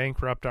continue to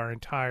bankrupt our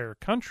entire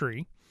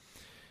country,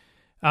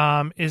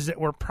 is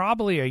that we're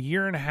probably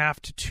 1.5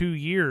 to 2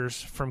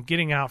 years from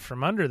getting out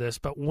from under this.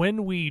 But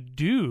when we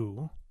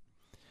do,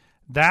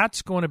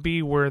 that's going to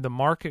be where the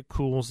market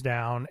cools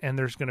down and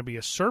there's going to be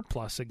a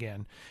surplus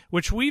again,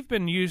 which we've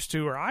been used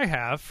to, or I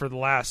have, for the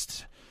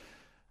last,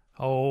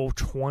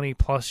 20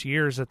 plus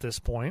years at this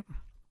point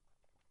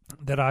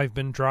that I've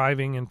been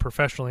driving and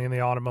professionally in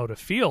the automotive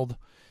field.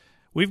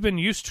 We've been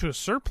used to a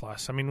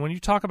surplus. I mean, when you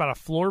talk about a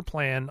floor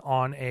plan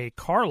on a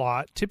car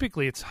lot,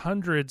 typically it's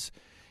hundreds,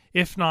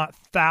 if not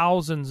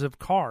thousands of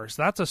cars.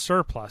 That's a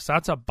surplus.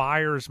 That's a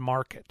buyer's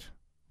market,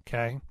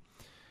 okay?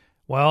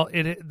 Well,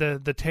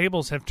 the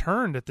tables have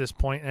turned at this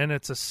point, and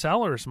it's a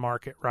seller's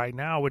market right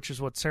now, which is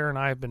what Sarah and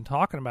I have been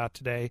talking about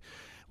today,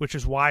 which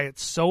is why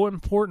it's so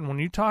important when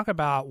you talk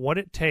about what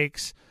it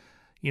takes,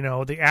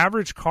 the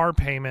average car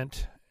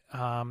payment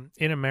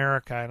in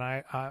America,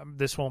 and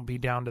this won't be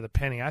down to the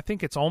penny. I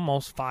think it's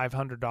almost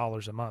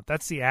 $500 a month.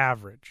 That's the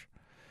average.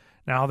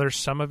 Now, there's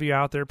some of you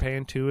out there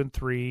paying $2,000 and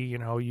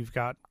 $3,000. You've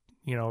got,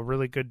 a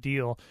really good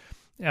deal.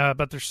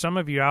 But there's some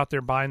of you out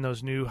there buying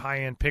those new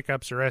high-end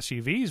pickups or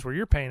SUVs where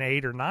you're paying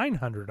 $800 or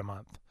 $900 a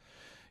month.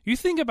 You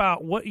think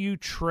about what you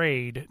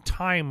trade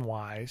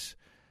time-wise,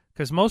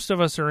 because most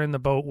of us are in the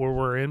boat where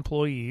we're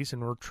employees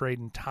and we're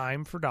trading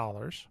time for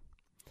dollars.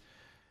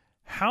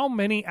 How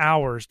many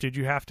hours did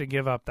you have to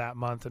give up that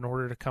month in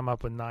order to come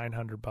up with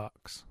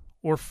 $900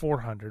 or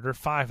 $400 or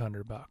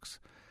 $500?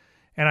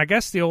 And I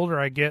guess the older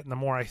I get and the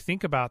more I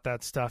think about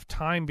that stuff,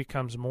 time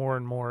becomes more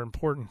and more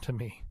important to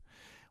me.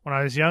 When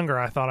I was younger,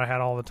 I thought I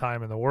had all the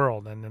time in the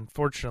world, and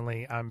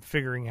unfortunately, I'm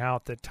figuring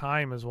out that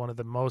time is one of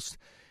the most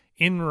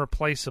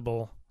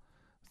irreplaceable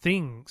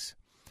things.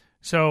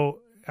 So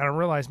I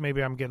realize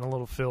maybe I'm getting a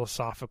little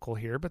philosophical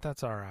here, but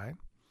that's all right.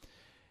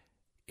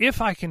 if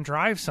I can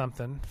drive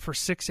something for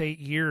 6-8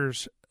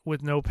 years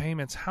with no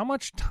payments, how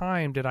much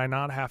time did I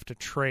not have to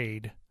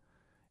trade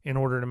in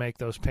order to make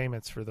those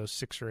payments for those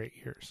 6 or 8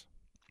 years?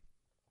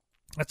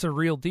 That's a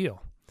real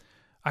deal.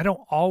 I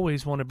don't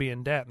always want to be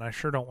in debt, and I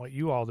sure don't want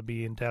you all to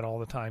be in debt all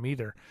the time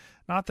either.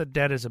 Not that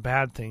debt is a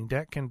bad thing.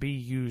 Debt can be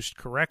used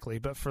correctly,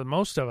 but for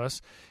most of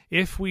us,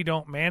 if we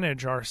don't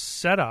manage our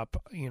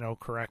setup,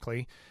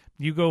 correctly,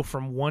 you go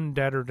from one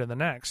debtor to the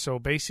next. So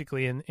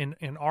basically,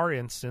 in our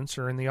instance,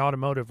 or in the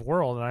automotive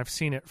world, and I've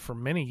seen it for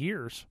many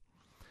years,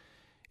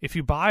 if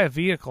you buy a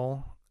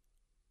vehicle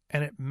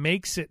and it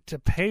makes it to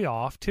pay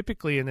off,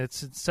 typically, and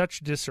it's in such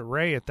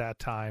disarray at that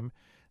time,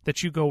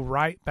 that you go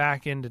right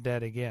back into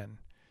debt again.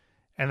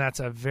 And that's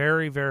a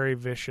very, very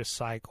vicious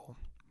cycle.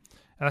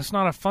 And that's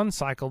not a fun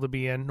cycle to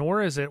be in,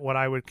 nor is it what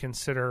I would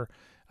consider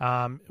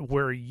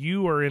where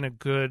you are in a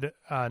good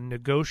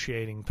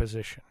negotiating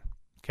position.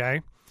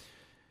 Okay?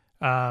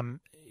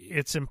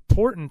 It's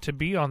important to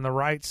be on the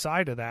right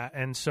side of that.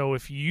 And so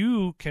if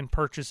you can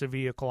purchase a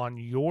vehicle on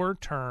your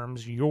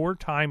terms, your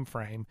time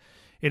frame,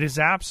 it is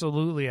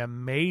absolutely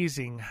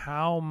amazing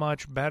how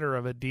much better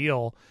of a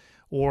deal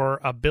or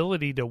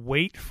ability to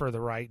wait for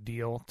the right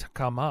deal to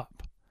come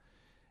up.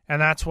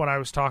 And that's what I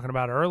was talking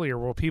about earlier,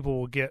 where people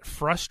will get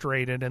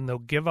frustrated and they'll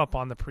give up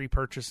on the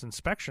pre-purchase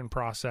inspection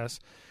process,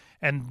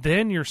 and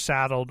then you're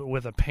saddled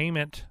with a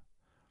payment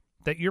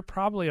that you're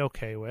probably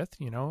okay with.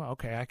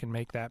 Okay, I can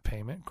make that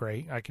payment,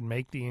 great. I can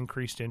make the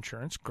increased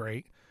insurance,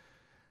 great.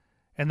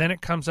 And then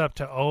it comes up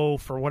to,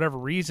 for whatever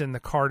reason, the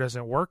car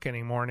doesn't work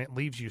anymore and it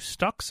leaves you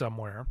stuck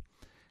somewhere.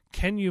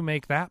 Can you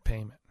make that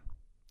payment?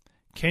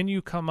 Can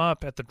you come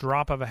up at the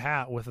drop of a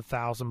hat with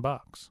 $1,000,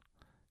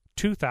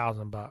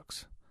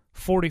 $2,000,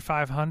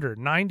 $4,500,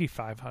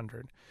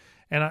 $9,500?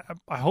 And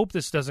I hope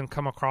this doesn't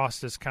come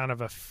across as kind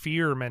of a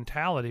fear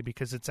mentality,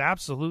 because it's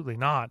absolutely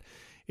not.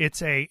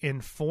 It's a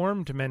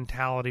informed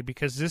mentality,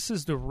 because this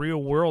is the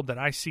real world that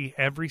I see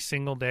every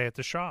single day at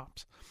the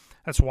shops.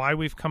 That's why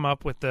we've come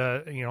up with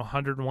the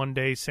 101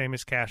 days same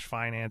as cash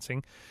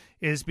financing,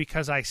 is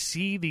because I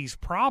see these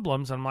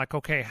problems. And I'm like,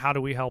 okay, how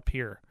do we help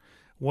here?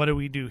 What do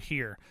we do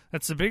here?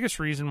 That's the biggest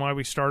reason why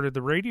we started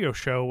the radio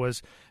show,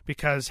 was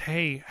because,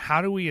 hey,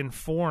 how do we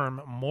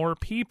inform more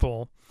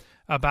people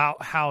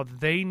about how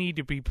they need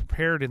to be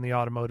prepared in the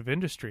automotive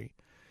industry?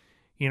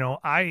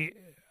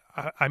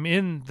 I'm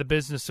in the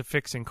business of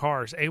fixing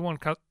cars.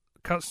 A1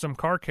 Custom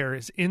Car Care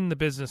is in the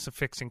business of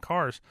fixing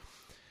cars.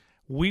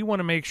 We want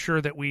to make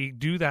sure that we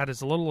do that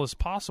as little as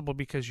possible,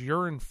 because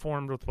you're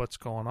informed with what's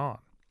going on.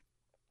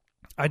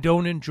 I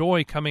don't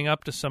enjoy coming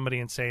up to somebody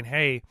and saying,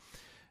 hey,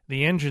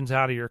 the engine's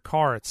out of your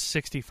car, it's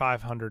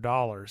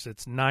 $6,500,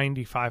 it's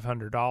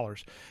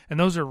 $9,500. And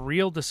those are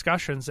real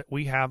discussions that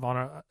we have on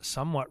a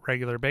somewhat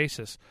regular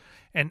basis.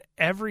 And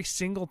every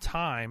single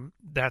time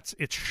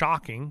it's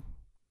shocking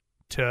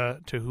to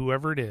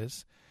whoever it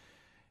is.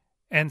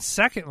 And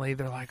secondly,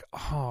 they're like,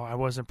 oh, I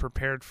wasn't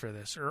prepared for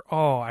this, or,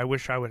 oh, I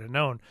wish I would have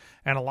known.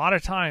 And a lot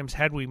of times,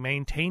 had we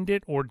maintained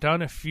it or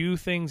done a few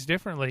things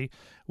differently,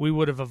 we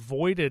would have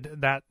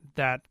avoided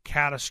that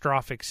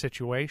catastrophic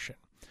situation.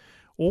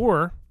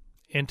 Or,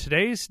 in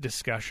today's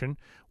discussion,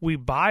 we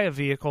buy a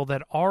vehicle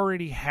that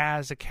already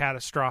has a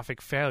catastrophic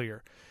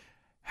failure.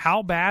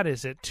 How bad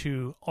is it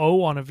to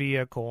owe on a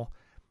vehicle,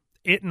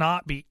 it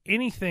not be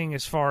anything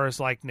as far as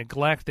like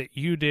neglect that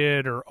you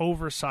did or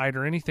oversight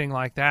or anything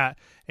like that,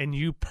 and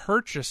you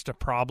purchased a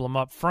problem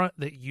up front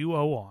that you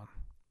owe on?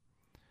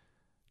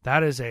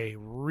 That is a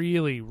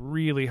really,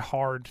 really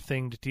hard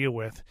thing to deal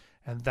with,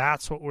 and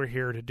that's what we're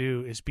here to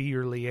do, is be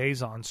your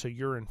liaison, so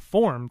you're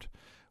informed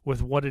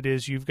with what it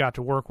is you've got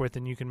to work with,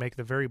 and you can make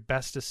the very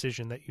best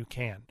decision that you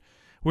can.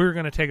 We're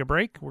going to take a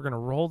break. We're going to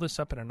roll this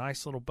up in a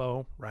nice little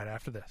bow right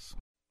after this.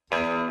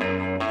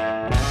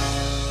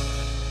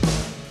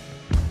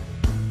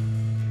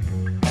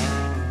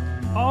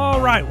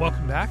 All right,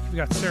 welcome back. We've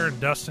got Sarah and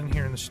Dustin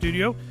here in the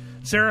studio.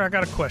 Sarah, I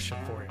got a question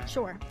for you.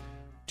 Sure.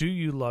 Do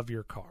you love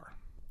your car?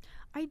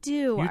 I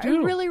do. You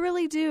do? I really,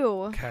 really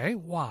do. Okay,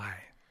 why?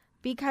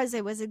 Because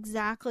it was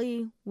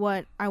exactly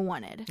what I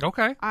wanted.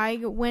 Okay. I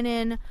went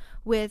in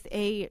with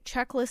a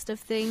checklist of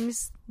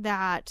things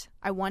that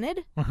I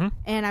wanted,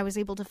 and I was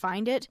able to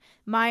find it.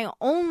 My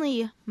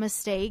only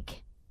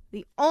mistake,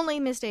 the only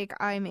mistake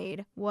I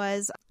made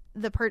was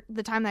the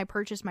time that I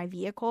purchased my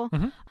vehicle.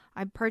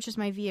 I purchased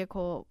my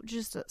vehicle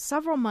just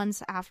several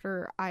months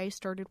after I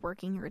started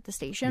working here at the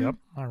station. Yep,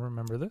 I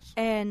remember this.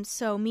 And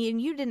so me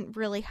and you didn't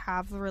really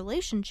have the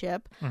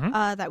relationship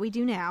that we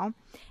do now.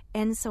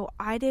 And so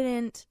I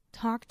didn't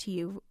talk to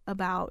you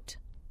about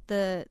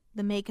the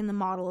make and the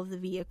model of the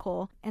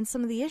vehicle and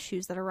some of the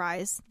issues that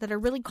arise that are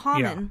really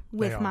common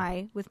with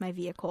my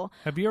vehicle.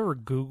 Have you ever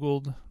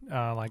Googled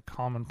like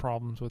common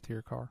problems with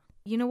your car?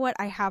 You know what?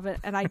 I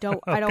haven't, and I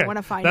don't. Okay. I don't want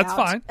to find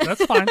out.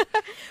 That's fine.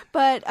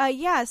 But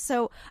yeah,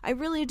 so I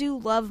really do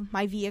love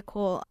my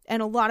vehicle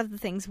and a lot of the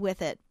things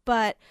with it.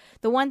 But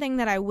the one thing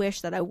that I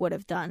wish that I would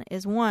have done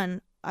is,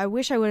 one, I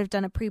wish I would have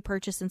done a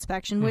pre-purchase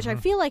inspection, which I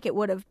feel like it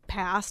would have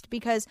passed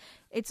because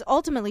it's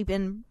ultimately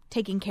been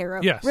taken care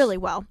of really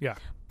well. Yeah.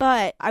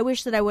 But I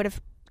wish that I would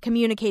have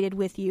communicated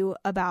with you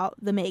about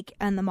the make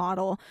and the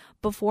model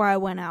before I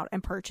went out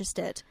and purchased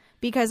it,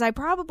 because I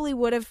probably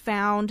would have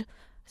found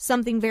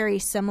something very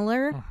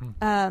similar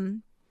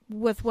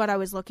with what I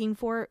was looking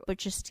for, but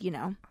just,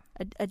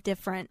 a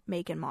different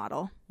make and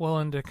model. Well,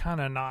 and to kind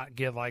of not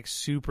get like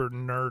super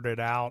nerded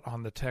out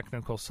on the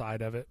technical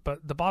side of it,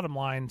 but the bottom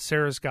line,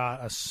 Sarah's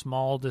got a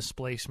small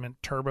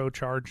displacement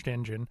turbocharged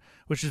engine,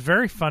 which is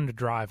very fun to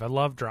drive. I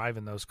love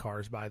driving those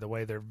cars, by the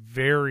way. They're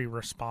very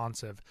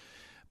responsive.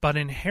 But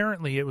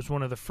inherently, it was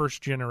one of the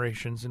first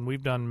generations, and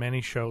we've done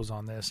many shows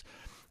on this.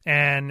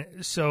 And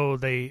so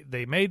they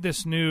made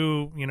this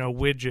new,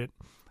 widget,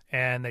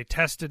 and they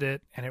tested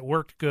it, and it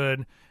worked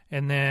good.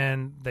 And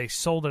then they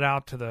sold it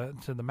out to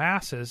the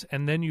masses,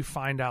 and then you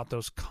find out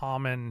those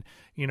common,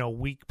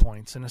 weak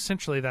points. And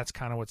essentially, that's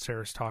kind of what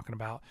Sarah's talking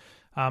about.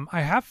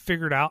 I have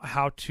figured out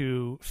how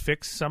to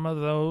fix some of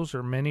those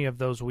or many of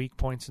those weak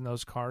points in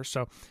those cars.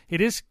 So it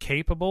is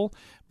capable,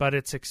 but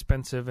it's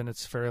expensive and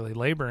it's fairly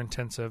labor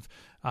intensive.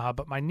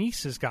 But my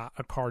niece has got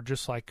a car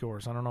just like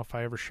yours. I don't know if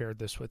I ever shared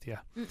this with you.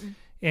 Mm-mm.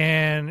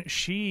 And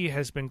she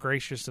has been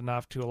gracious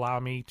enough to allow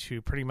me to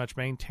pretty much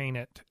maintain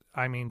it,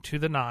 to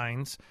the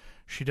nines.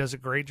 She does a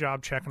great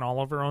job checking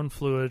all of her own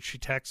fluids. She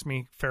texts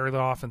me fairly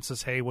often,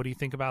 says, hey, what do you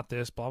think about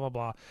this? Blah, blah,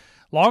 blah.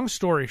 Long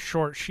story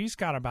short, she's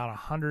got about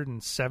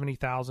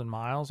 170,000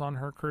 miles on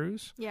her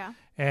cruise. Yeah.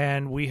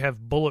 And we have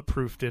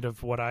bulletproofed it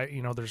of what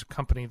there's a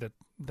company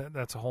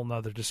that's a whole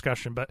nother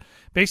discussion. But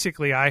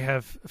basically, I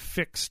have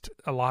fixed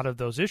a lot of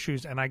those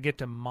issues, and I get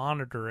to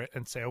monitor it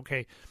and say,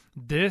 okay,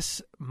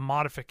 this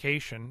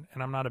modification,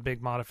 and I'm not a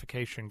big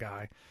modification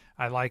guy.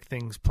 I like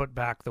things put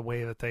back the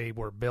way that they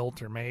were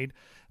built or made.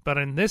 But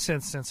in this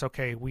instance,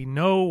 okay, we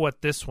know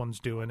what this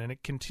one's doing, and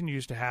it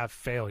continues to have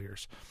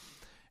failures.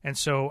 And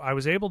so I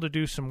was able to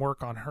do some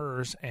work on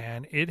hers,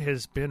 and it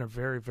has been a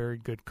very, very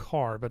good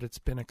car, but it's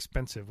been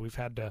expensive. We've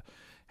had to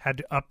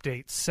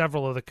update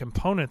several of the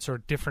components or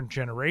different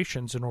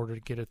generations in order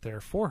to get it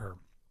there for her.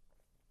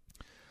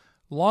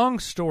 Long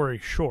story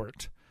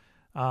short,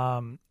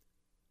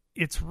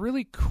 it's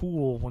really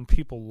cool when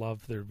people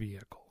love their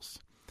vehicles.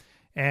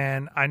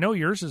 And I know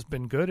yours has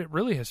been good. It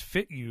really has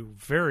fit you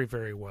very,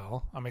 very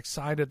well. I'm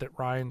excited that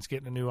Ryan's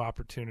getting a new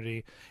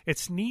opportunity.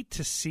 It's neat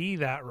to see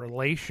that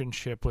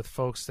relationship with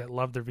folks that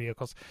love their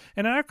vehicles.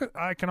 And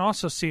I can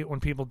also see it when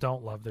people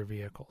don't love their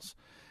vehicles.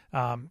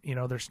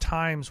 There's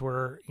times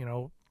where,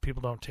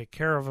 people don't take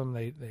care of them.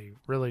 They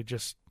really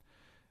just,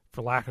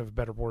 for lack of a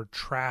better word,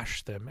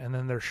 trash them. And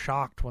then they're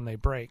shocked when they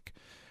break.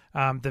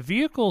 The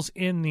vehicles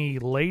in the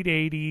late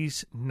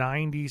 80s,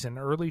 90s, and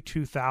early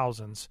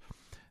 2000s,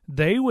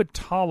 they would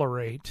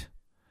tolerate,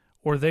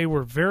 or they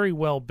were very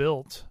well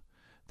built,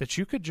 that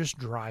you could just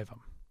drive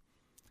them.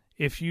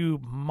 If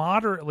you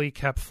moderately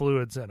kept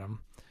fluids in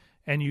them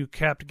and you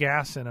kept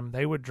gas in them,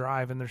 they would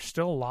drive, and there's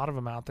still a lot of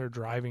them out there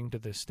driving to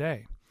this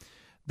day.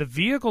 The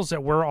vehicles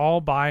that we're all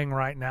buying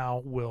right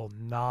now will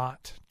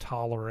not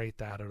tolerate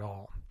that at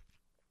all.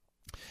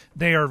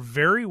 They are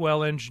very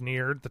well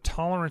engineered. The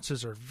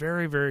tolerances are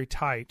very, very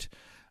tight,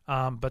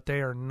 but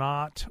they are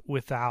not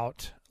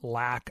without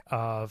lack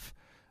of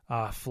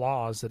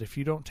flaws that if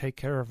you don't take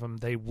care of them,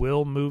 they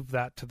will move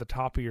that to the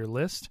top of your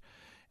list,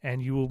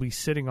 and you will be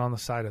sitting on the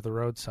side of the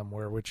road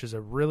somewhere, which is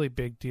a really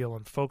big deal,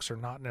 and folks are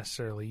not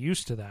necessarily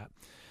used to that.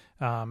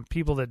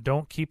 People that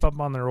don't keep up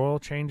on their oil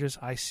changes,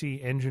 I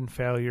see engine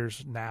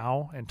failures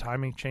now and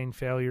timing chain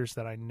failures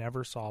that I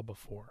never saw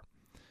before.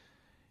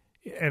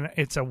 And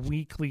it's a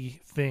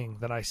weekly thing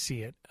that I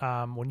see it.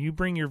 When you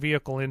bring your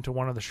vehicle into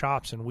one of the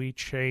shops and we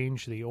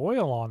change the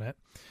oil on it,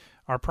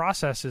 our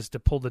process is to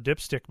pull the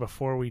dipstick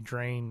before we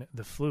drain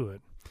the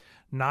fluid.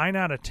 9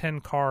 out of 10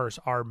 cars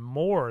are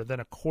more than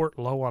a quart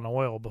low on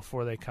oil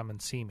before they come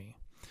and see me.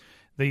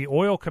 The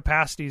oil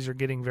capacities are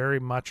getting very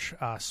much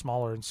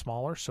smaller and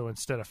smaller. So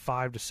instead of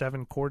 5 to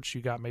 7 quarts,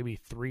 you got maybe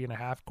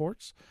 3.5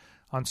 quarts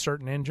on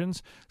certain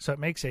engines. So it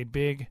makes a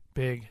big,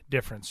 big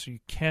difference. So you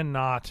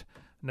cannot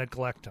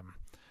neglect them.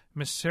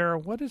 Miss Sarah,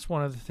 what is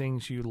one of the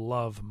things you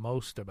love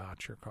most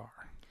about your car?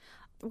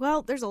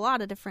 Well, there's a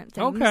lot of different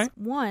things. Okay.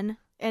 One,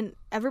 and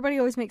everybody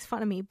always makes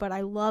fun of me, but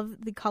I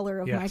love the color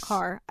of my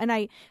car. And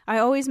I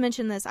always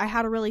mention this. I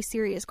had a really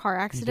serious car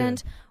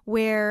accident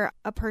where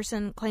a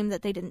person claimed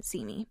that they didn't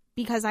see me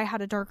because I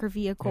had a darker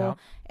vehicle,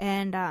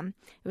 and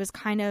it was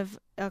kind of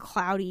a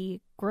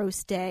cloudy,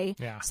 gross day.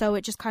 Yeah. So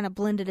it just kind of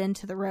blended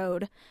into the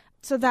road.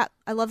 So that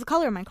I love the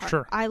color of my car.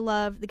 Sure. I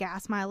love the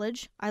gas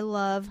mileage. I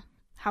love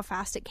how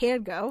fast it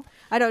can go.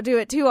 I don't do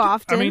it too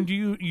often. I mean, do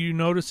you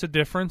notice a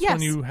difference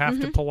when you have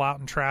to pull out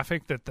in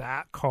traffic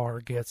that car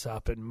gets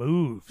up and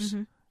moves?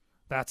 Mm-hmm.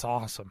 That's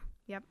awesome.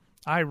 Yep.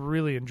 I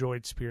really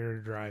enjoyed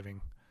spirited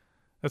driving.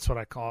 That's what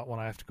I call it when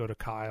I have to go to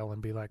Kyle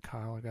and be like,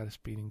 Kyle, I got a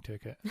speeding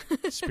ticket.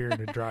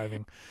 Spirited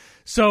driving.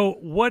 So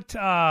what,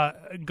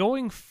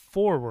 going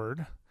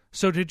forward,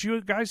 So did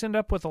you guys end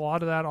up with a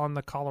lot of that on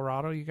the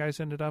Colorado you guys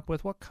ended up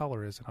with? What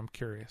color is it? I'm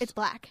curious. It's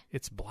black.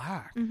 It's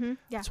black. Mm-hmm. Yeah.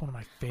 That's one of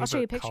my favorite I'll show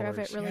you a picture colors. of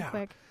it really yeah.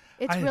 quick.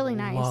 It's really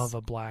nice. I love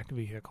a black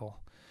vehicle.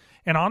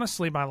 And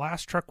honestly, my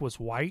last truck was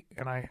white,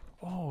 and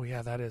oh,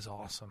 yeah, that is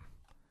awesome.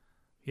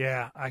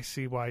 Yeah, I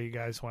see why you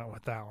guys went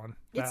with that one.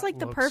 It's like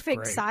the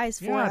perfect size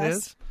for us. Yeah, it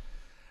is.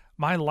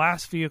 My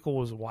last vehicle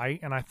was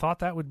white, and I thought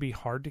that would be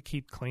hard to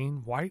keep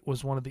clean. White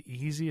was one of the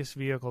easiest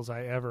vehicles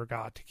I ever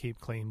got to keep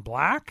clean.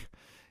 Black,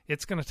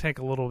 it's going to take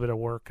a little bit of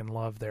work and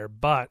love there.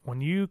 But when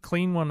you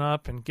clean one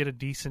up and get a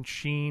decent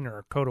sheen or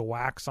a coat of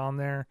wax on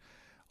there,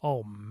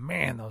 oh,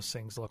 man, those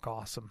things look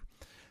awesome.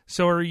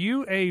 So are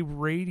you a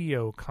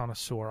radio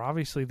connoisseur?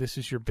 Obviously, this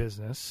is your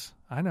business.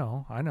 I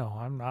know.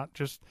 I'm not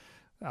just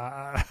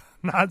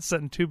not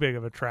setting too big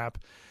of a trap.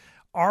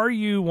 Are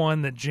you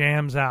one that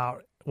jams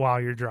out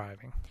while you're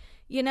driving?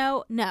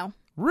 No.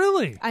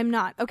 Really? I'm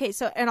not. Okay,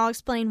 so, and I'll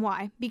explain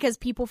why. Because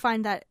people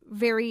find that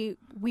very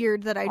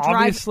weird that I drive.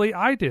 Obviously,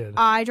 I did.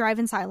 I drive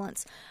in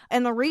silence.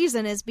 And the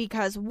reason is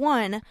because,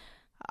 one,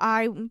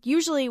 I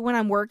usually, when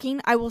I'm working,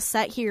 I will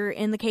sit here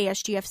in the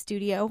KSGF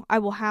studio. I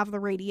will have the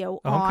radio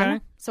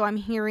on. So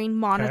I'm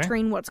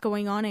monitoring what's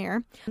going on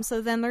air.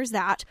 So then there's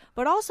that.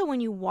 But also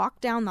when you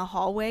walk down the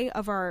hallway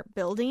of our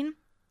building,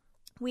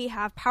 we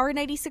have Power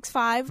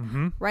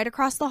 96.5 right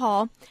across the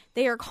hall.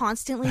 They are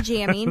constantly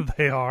jamming.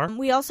 They are.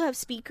 We also have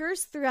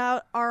speakers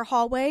throughout our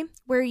hallway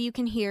where you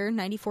can hear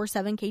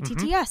 94.7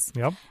 KTTS.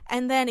 Yep.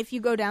 And then if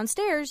you go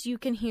downstairs, you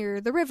can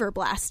hear the river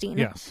blasting.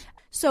 Yes.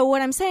 So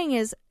what I'm saying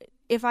is,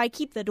 if I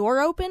keep the door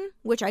open,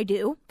 which I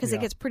do, because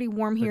it gets pretty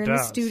warm here in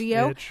the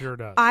studio. It sure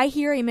does. I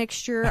hear a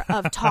mixture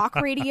of talk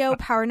radio,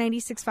 Power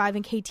 96.5,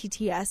 and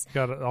KTTS.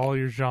 Got all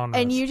your genres.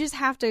 And you just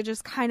have to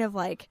just kind of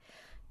like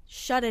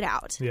shut it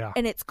out. Yeah.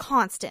 And it's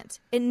constant.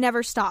 It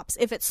never stops.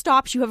 If it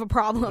stops, you have a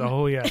problem.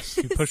 Oh, yes.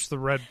 You push the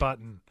red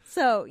button.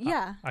 So,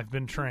 yeah. I've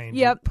been trained.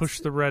 Yep. You push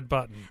the red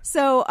button.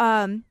 So,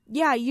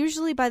 yeah,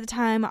 usually by the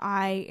time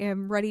I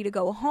am ready to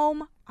go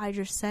home, I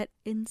just sit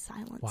in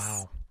silence.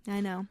 Wow.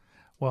 I know.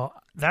 Well,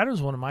 that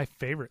is one of my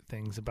favorite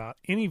things about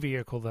any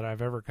vehicle that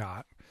I've ever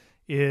got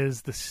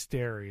is the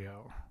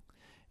stereo.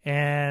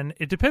 And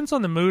it depends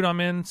on the mood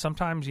I'm in.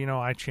 Sometimes,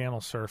 I channel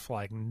surf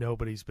like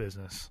nobody's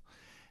business.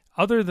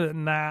 Other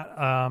than that,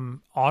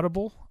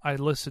 Audible, I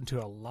listen to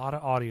a lot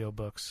of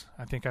audiobooks.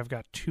 I think I've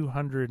got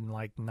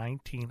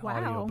 219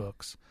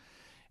 audiobooks.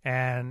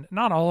 And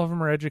not all of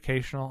them are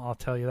educational, I'll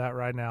tell you that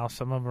right now.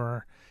 Some of them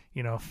are,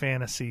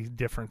 fantasy,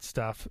 different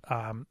stuff.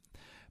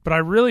 But I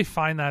really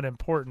find that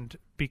important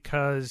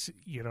because,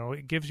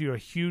 it gives you a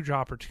huge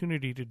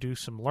opportunity to do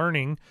some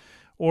learning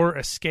or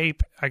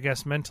escape, I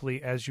guess,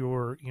 mentally as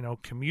you're,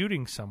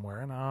 commuting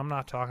somewhere. And I'm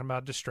not talking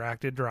about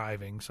distracted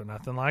driving, so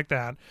nothing like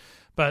that.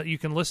 But you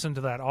can listen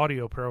to that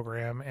audio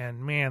program,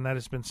 and, man, that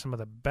has been some of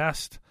the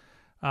best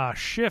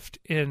shift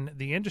in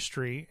the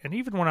industry. And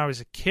even when I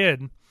was a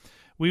kid,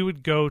 we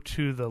would go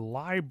to the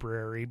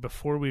library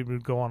before we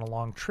would go on a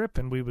long trip,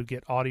 and we would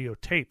get audio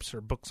tapes or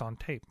books on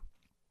tape.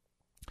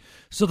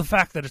 So the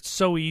fact that it's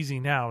so easy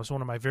now is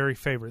one of my very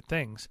favorite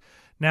things.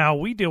 Now,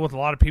 we deal with a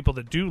lot of people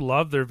that do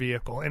love their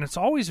vehicle, and it's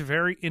always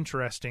very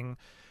interesting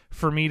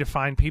for me to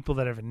find people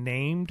that have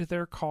named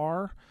their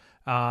car,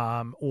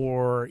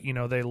 or,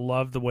 they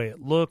love the way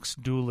it looks,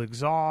 dual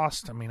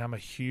exhaust. I mean, I'm a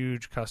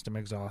huge custom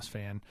exhaust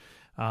fan.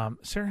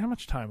 Sarah, how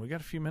much time? We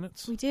got a few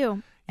minutes? We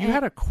do. You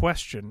had a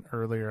question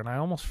earlier, and I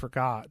almost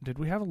forgot. Did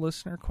we have a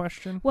listener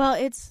question? Well,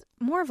 it's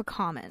more of a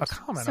comment. A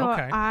comment, so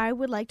okay. I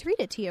would like to read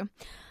it to you.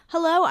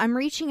 Hello, I'm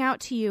reaching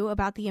out to you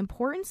about the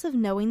importance of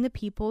knowing the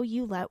people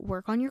you let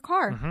work on your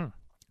car. Mm-hmm.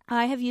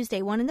 I have used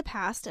A1 in the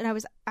past, and I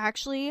was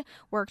actually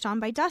worked on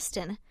by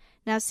Dustin.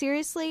 Now,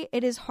 seriously,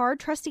 it is hard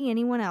trusting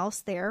anyone else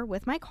there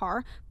with my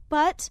car,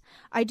 but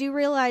I do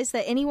realize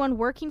that anyone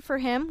working for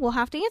him will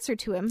have to answer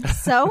to him.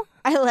 So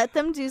I let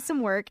them do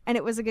some work, and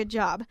it was a good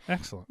job.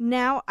 Excellent.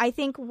 Now, I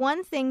think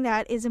one thing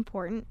that is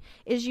important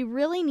is you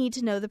really need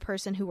to know the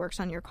person who works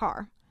on your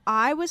car.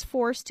 I was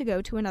forced to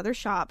go to another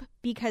shop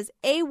because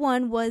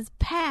A1 was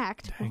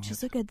packed, which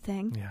is a good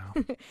thing.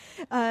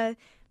 Yeah.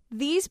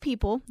 These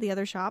people, the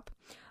other shop,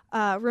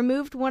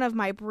 removed one of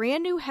my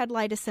brand new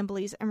headlight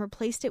assemblies and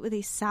replaced it with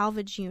a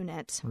salvage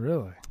unit.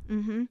 Really?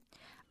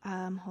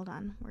 Mm-hmm. Hold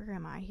on. Where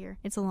am I here?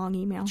 It's a long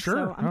email. Sure.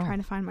 So I'm trying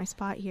to find my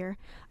spot here.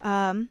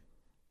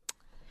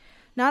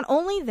 Not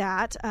only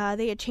that,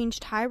 they had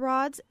changed tie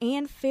rods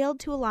and failed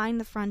to align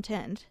the front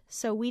end.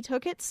 So we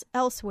took it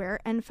elsewhere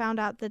and found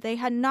out that they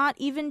had not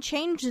even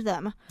changed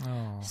them.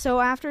 Oh.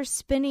 So after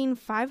spending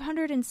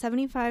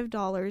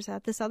 $575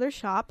 at this other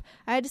shop,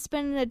 I had to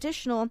spend an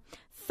additional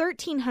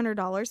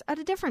 $1,300 at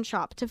a different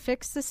shop to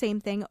fix the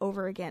same thing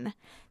over again.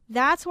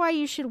 That's why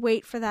you should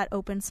wait for that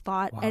open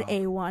spot at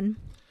A1.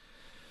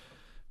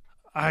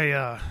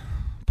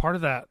 Part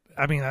of that,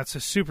 I mean, that's a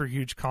super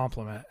huge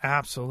compliment.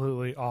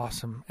 Absolutely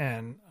awesome.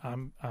 And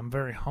I'm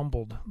very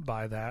humbled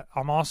by that.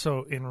 I'm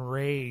also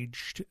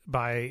enraged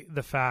by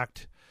the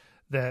fact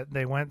that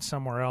they went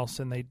somewhere else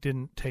and they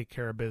didn't take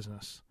care of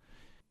business.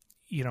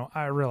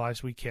 I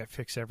realize we can't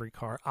fix every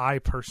car. I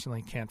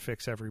personally can't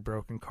fix every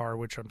broken car,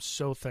 which I'm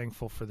so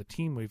thankful for the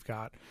team we've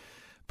got.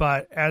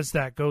 But as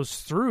that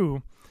goes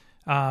through,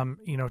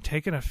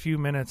 taking a few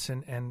minutes,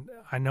 and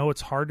I know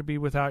it's hard to be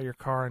without your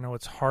car. I know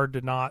it's hard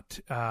to not,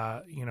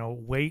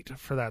 wait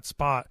for that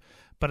spot,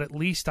 but at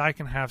least I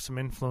can have some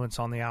influence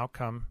on the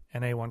outcome,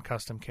 and A1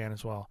 Custom can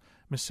as well.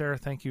 Miss Sarah,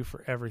 thank you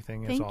for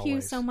everything, as always. Thank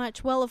you so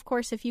much. Well, of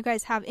course, if you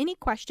guys have any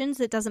questions,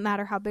 it doesn't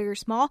matter how big or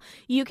small,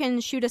 you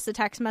can shoot us a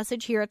text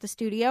message here at the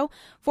studio,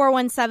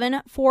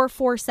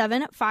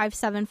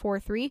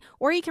 417-447-5743,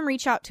 or you can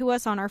reach out to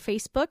us on our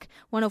Facebook,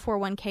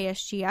 1041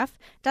 KSGF.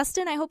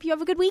 Dustin, I hope you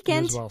have a good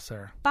weekend. You as well,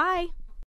 Sarah. Bye.